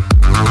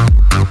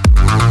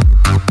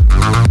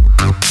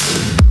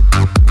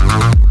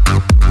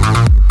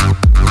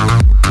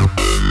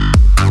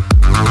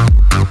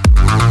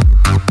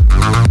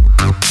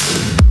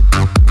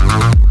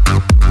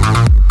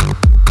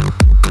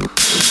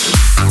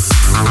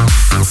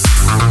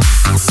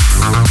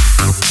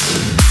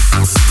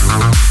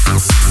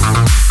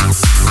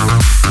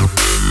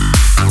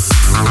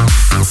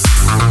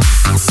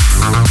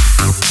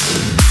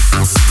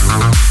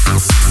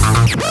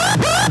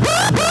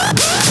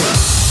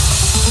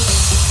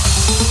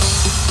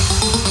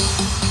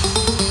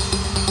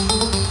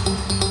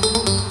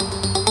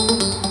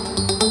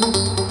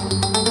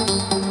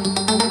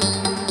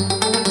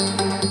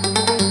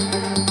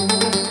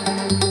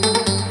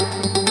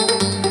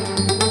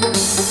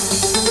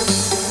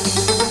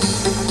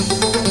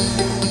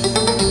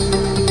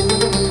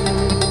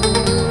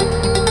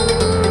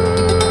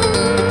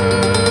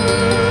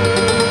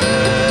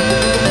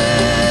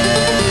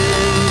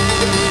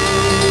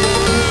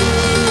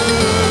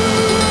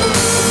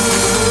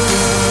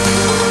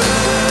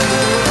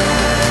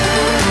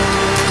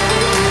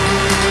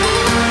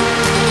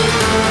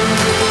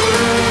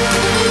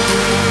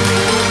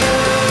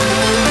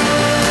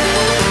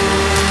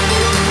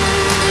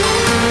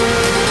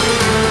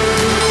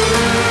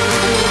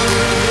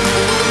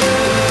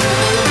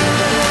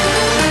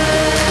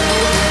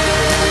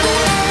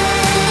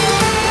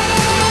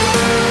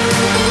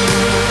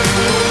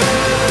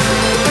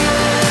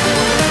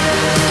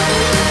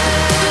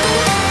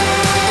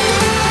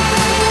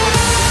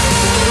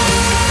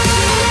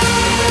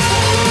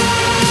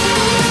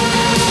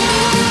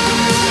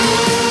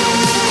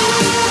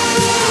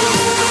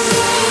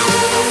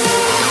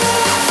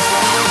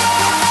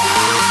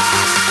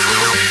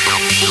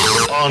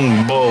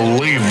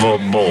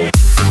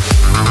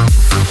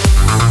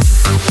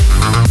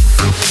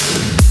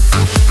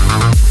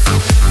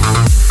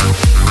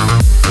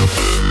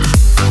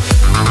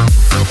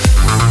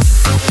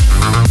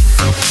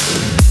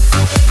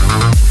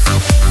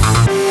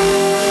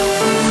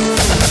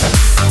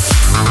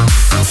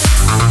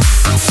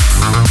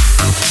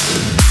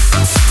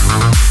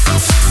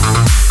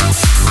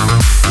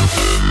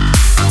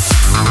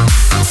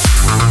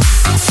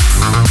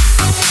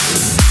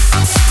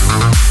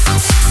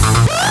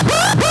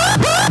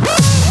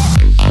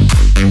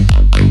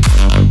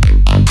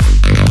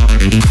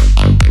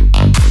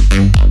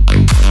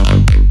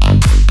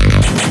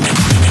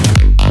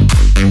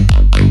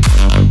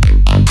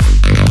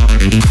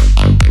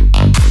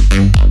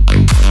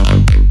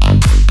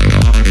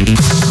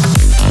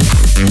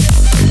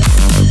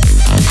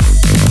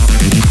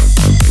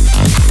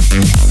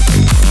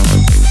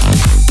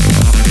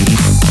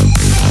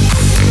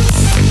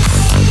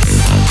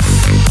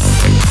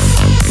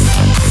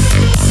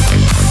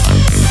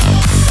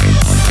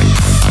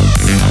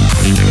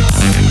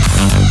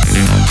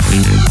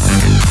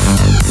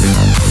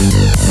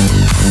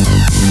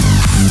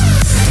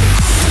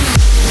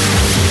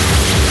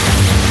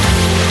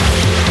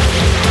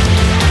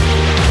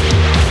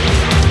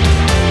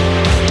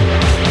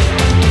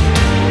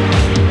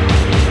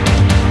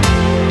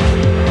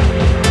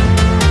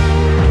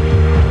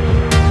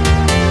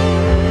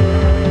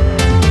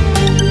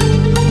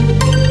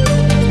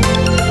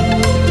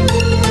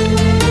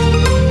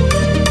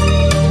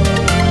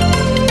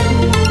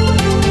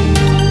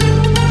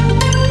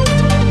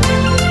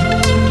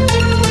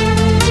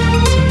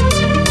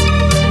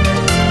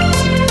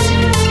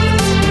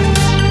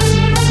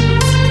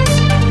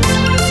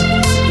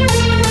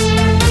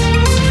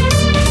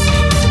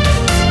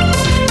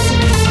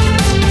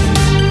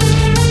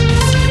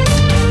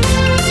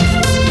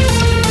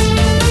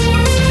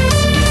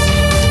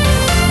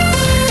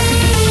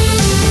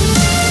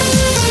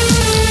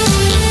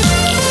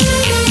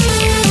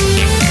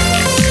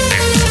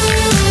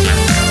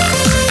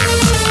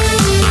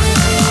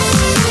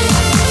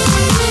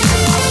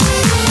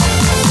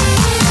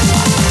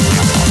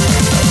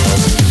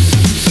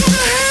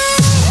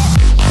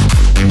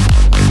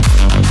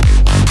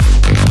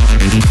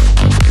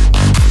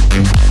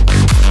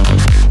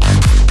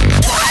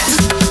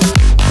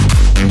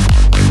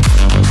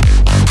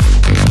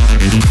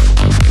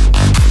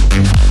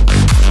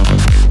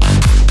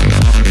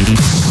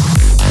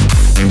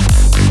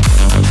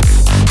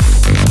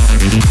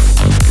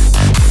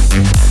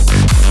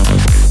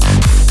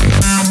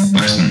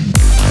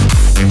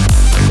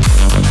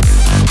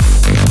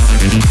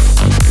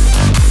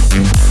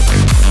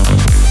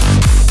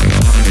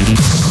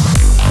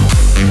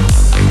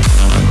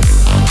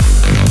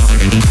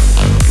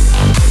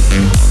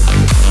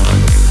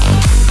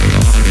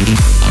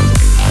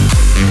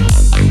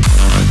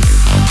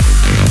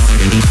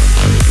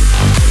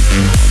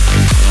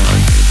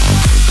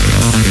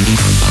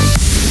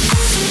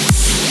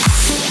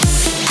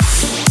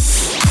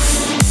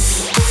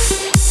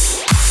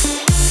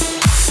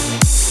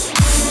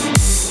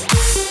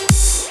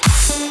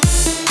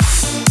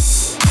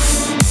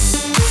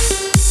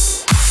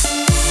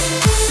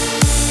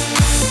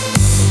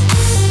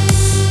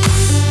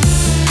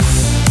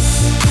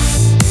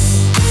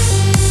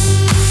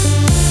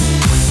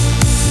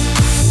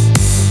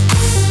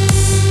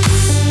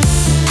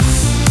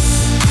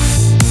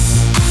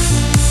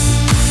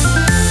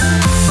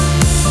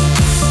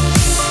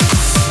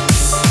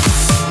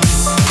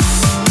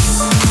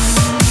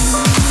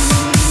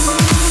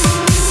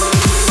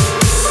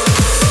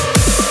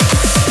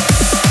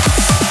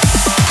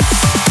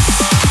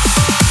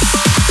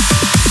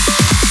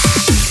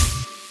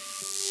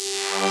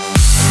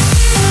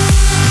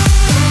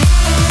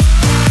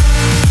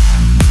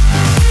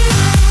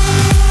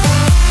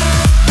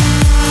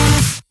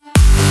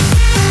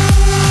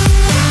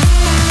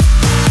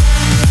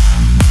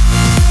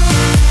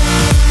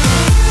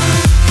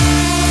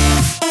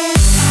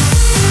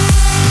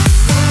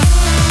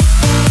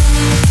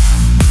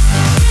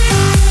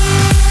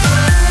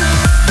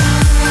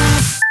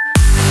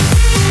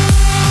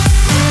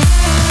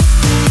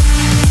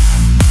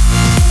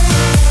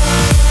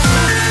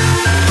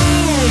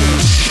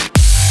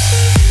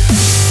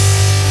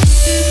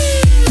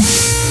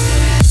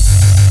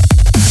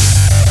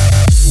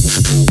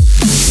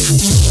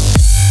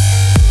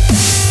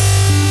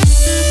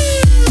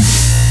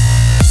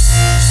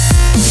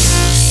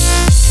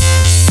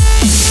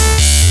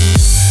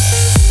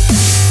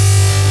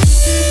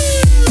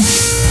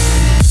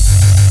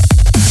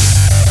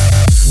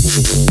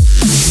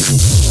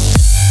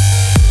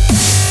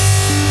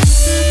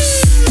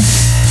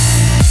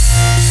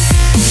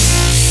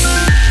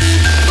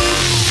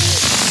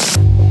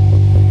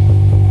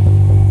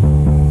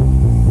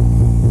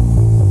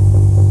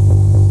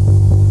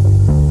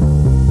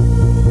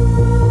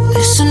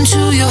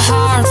 to your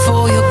heart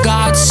for your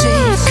God's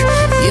sake.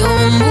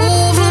 You'll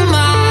move a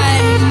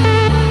mind.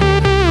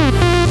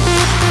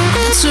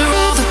 Answer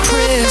all the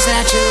prayers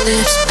that your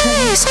lips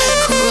place.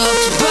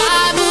 Corrupt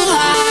Bible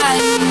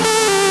lies.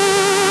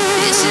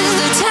 This is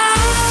the time.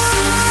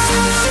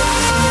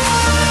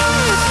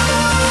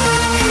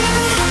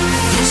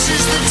 This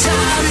is the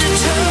time to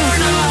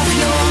turn off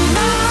your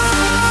mind.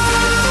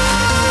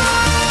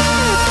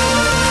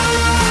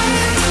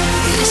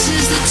 This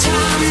is the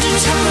time to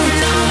turn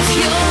off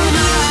your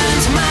mind.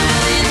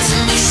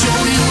 Let me show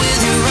you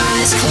with your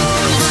eyes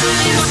closed.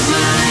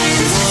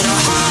 Mind. What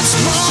our hearts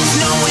both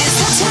know is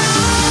the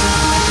time.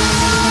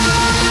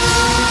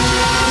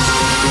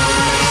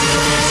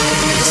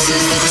 This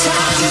is the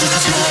time to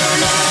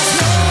turn off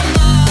your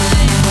mind.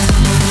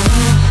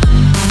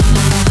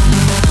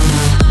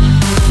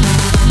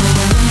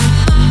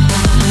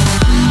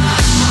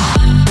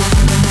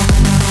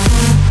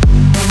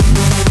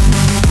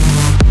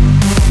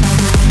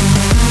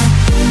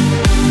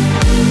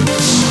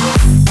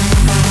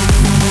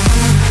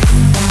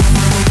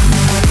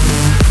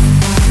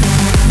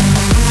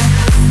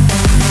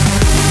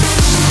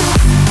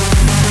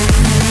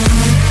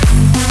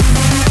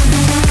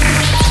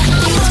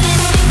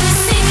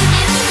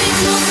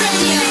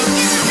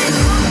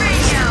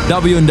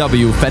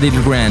 W&W, Fatty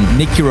LeGrand,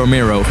 Nicky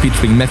Romero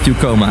featuring Matthew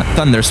Coma,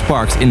 Thunder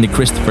Sparks in the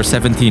Christopher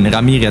 17,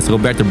 Ramirez,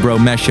 Roberto Bro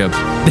mashup.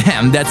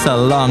 Damn, that's a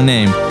long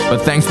name.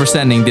 But thanks for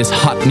sending this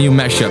hot new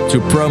mashup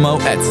to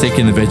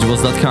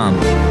promo@sickindividuals.com.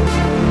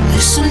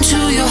 Listen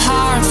to your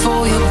heart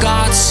for your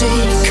God's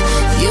sake.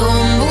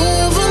 You'll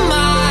move a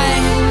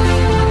mind.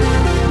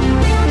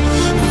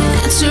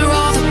 Answer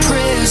all the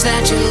prayers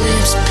that your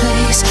lips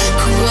place.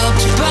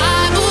 Corrupt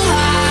Bible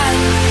lies.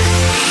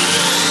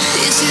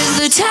 This is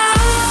the time.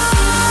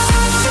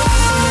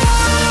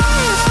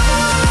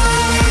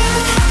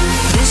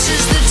 This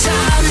is the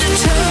time to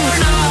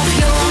turn off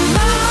your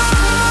mind.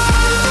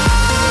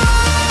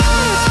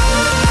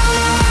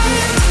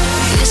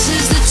 This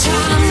is the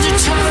time to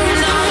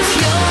turn off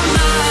your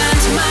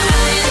mind.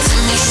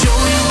 Let me show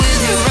you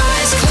with your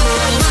eyes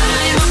closed.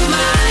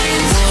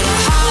 Mind. What our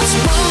hearts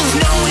both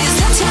know is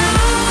the time.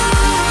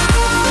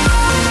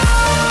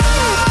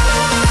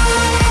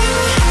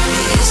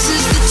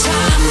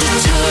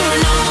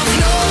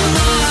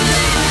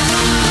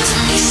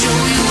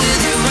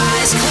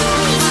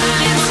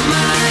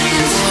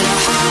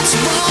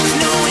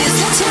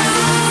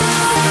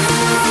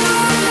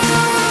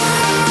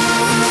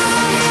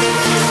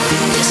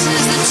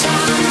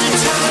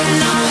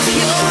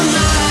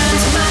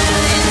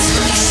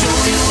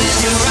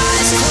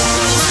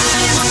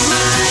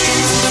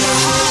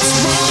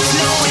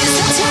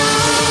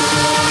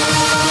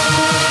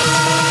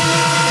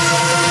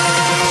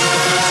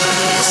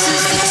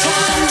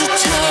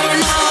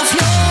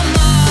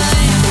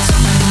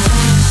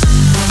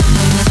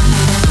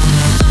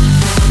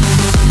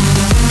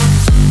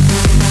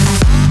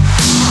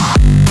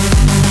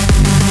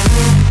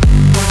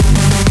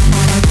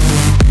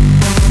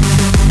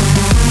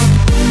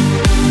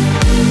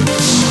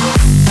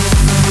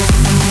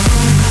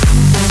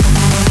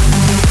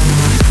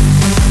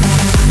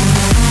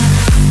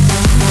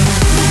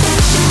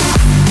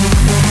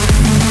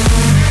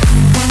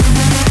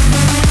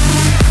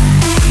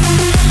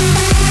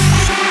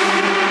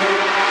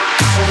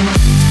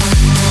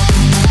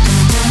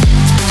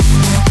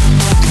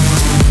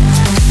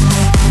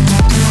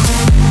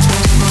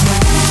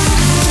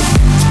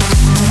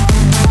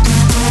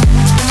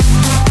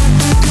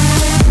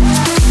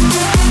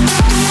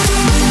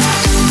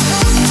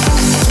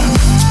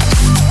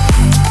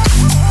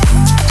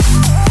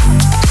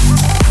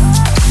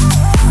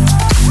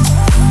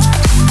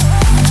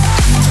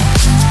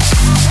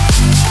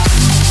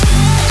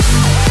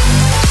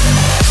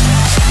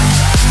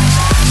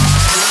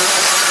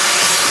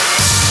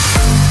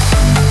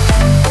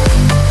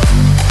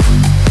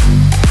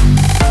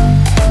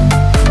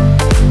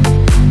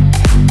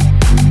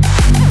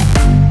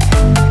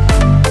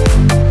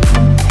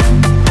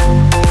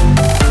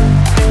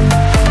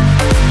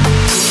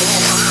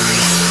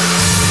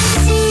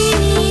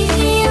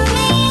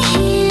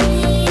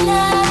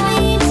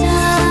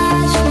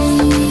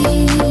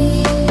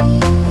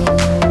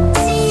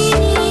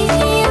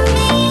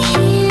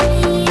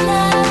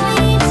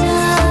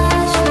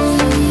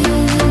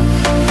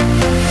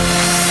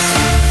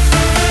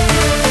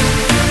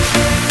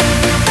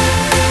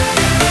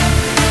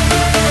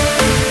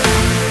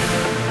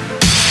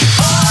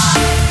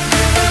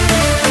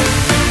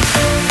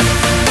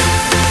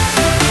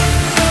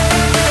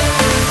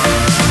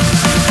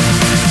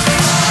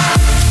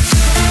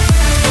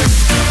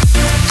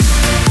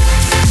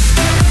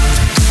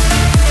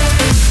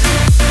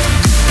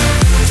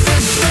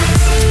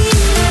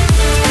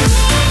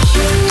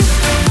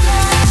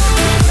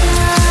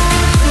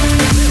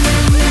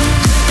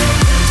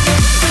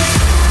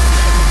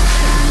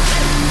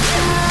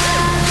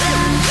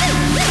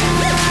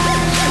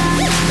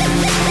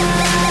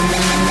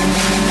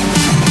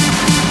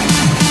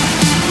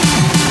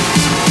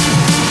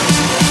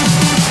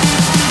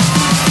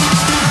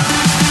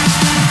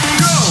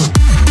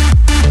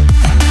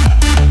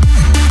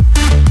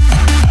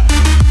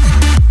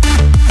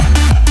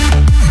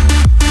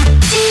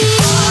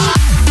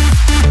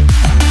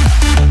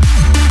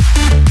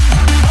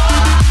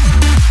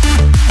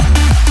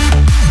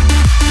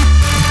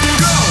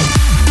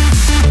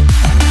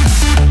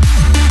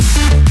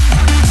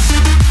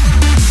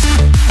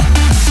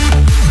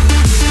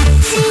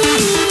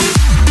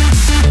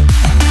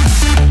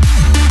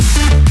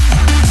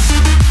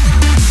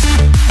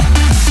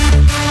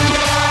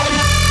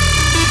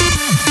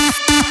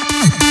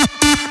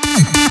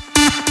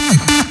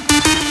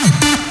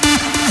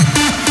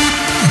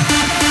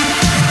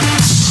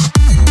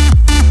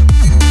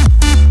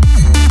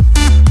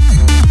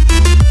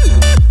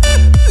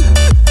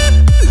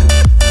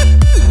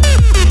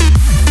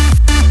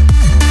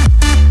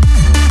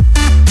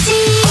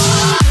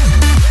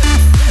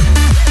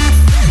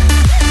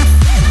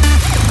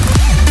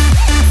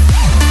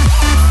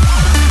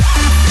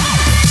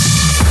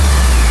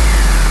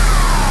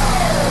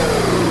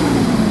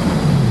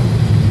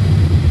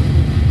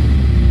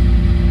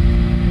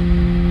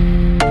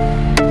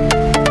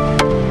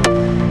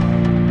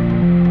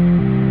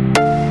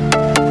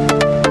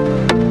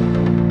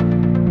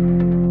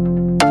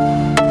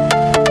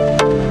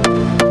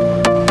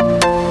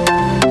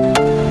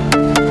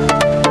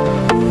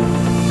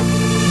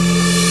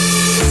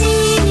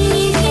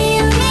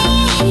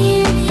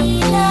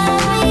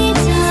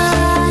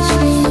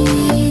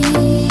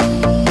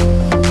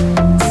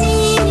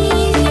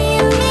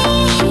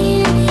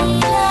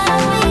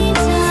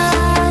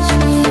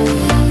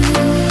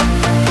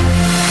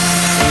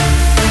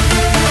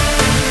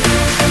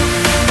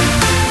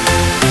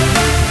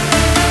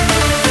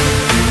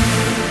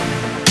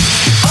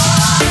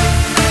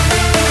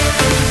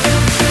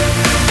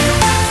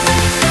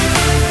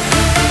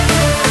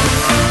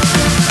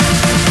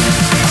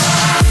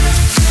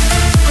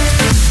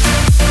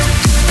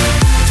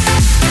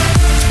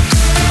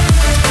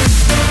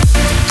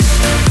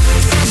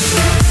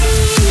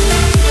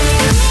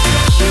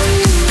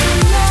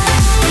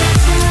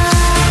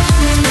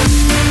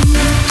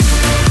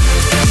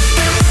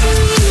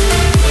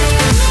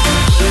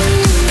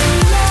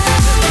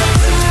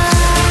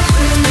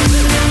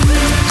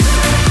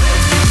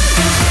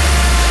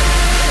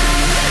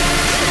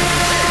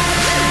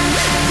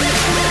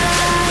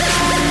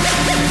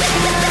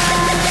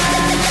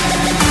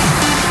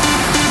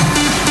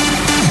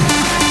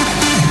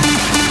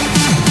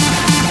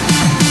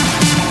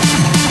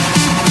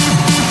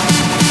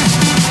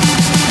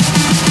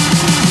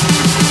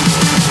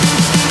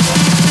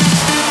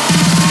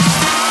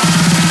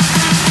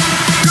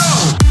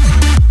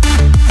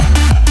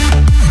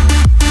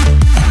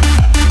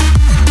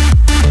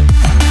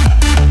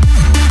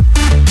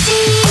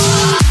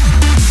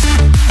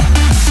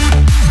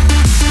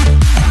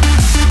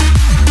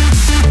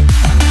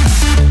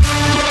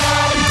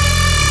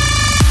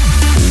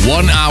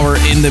 1 hour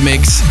in the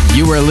mix.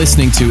 You were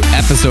listening to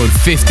episode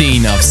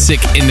 15 of Sick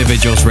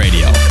Individuals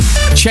Radio.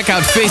 Check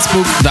out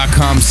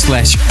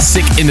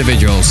facebook.com/Sick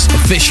Individuals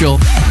official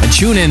and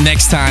tune in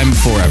next time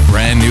for a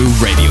brand new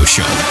radio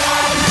show.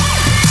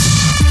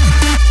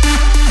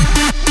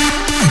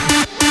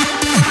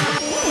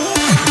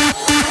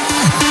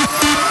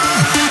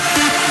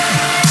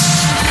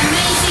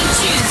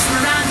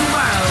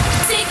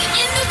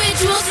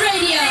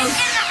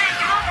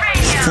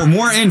 For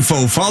more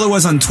info, follow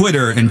us on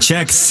Twitter and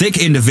check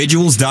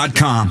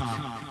sickindividuals.com.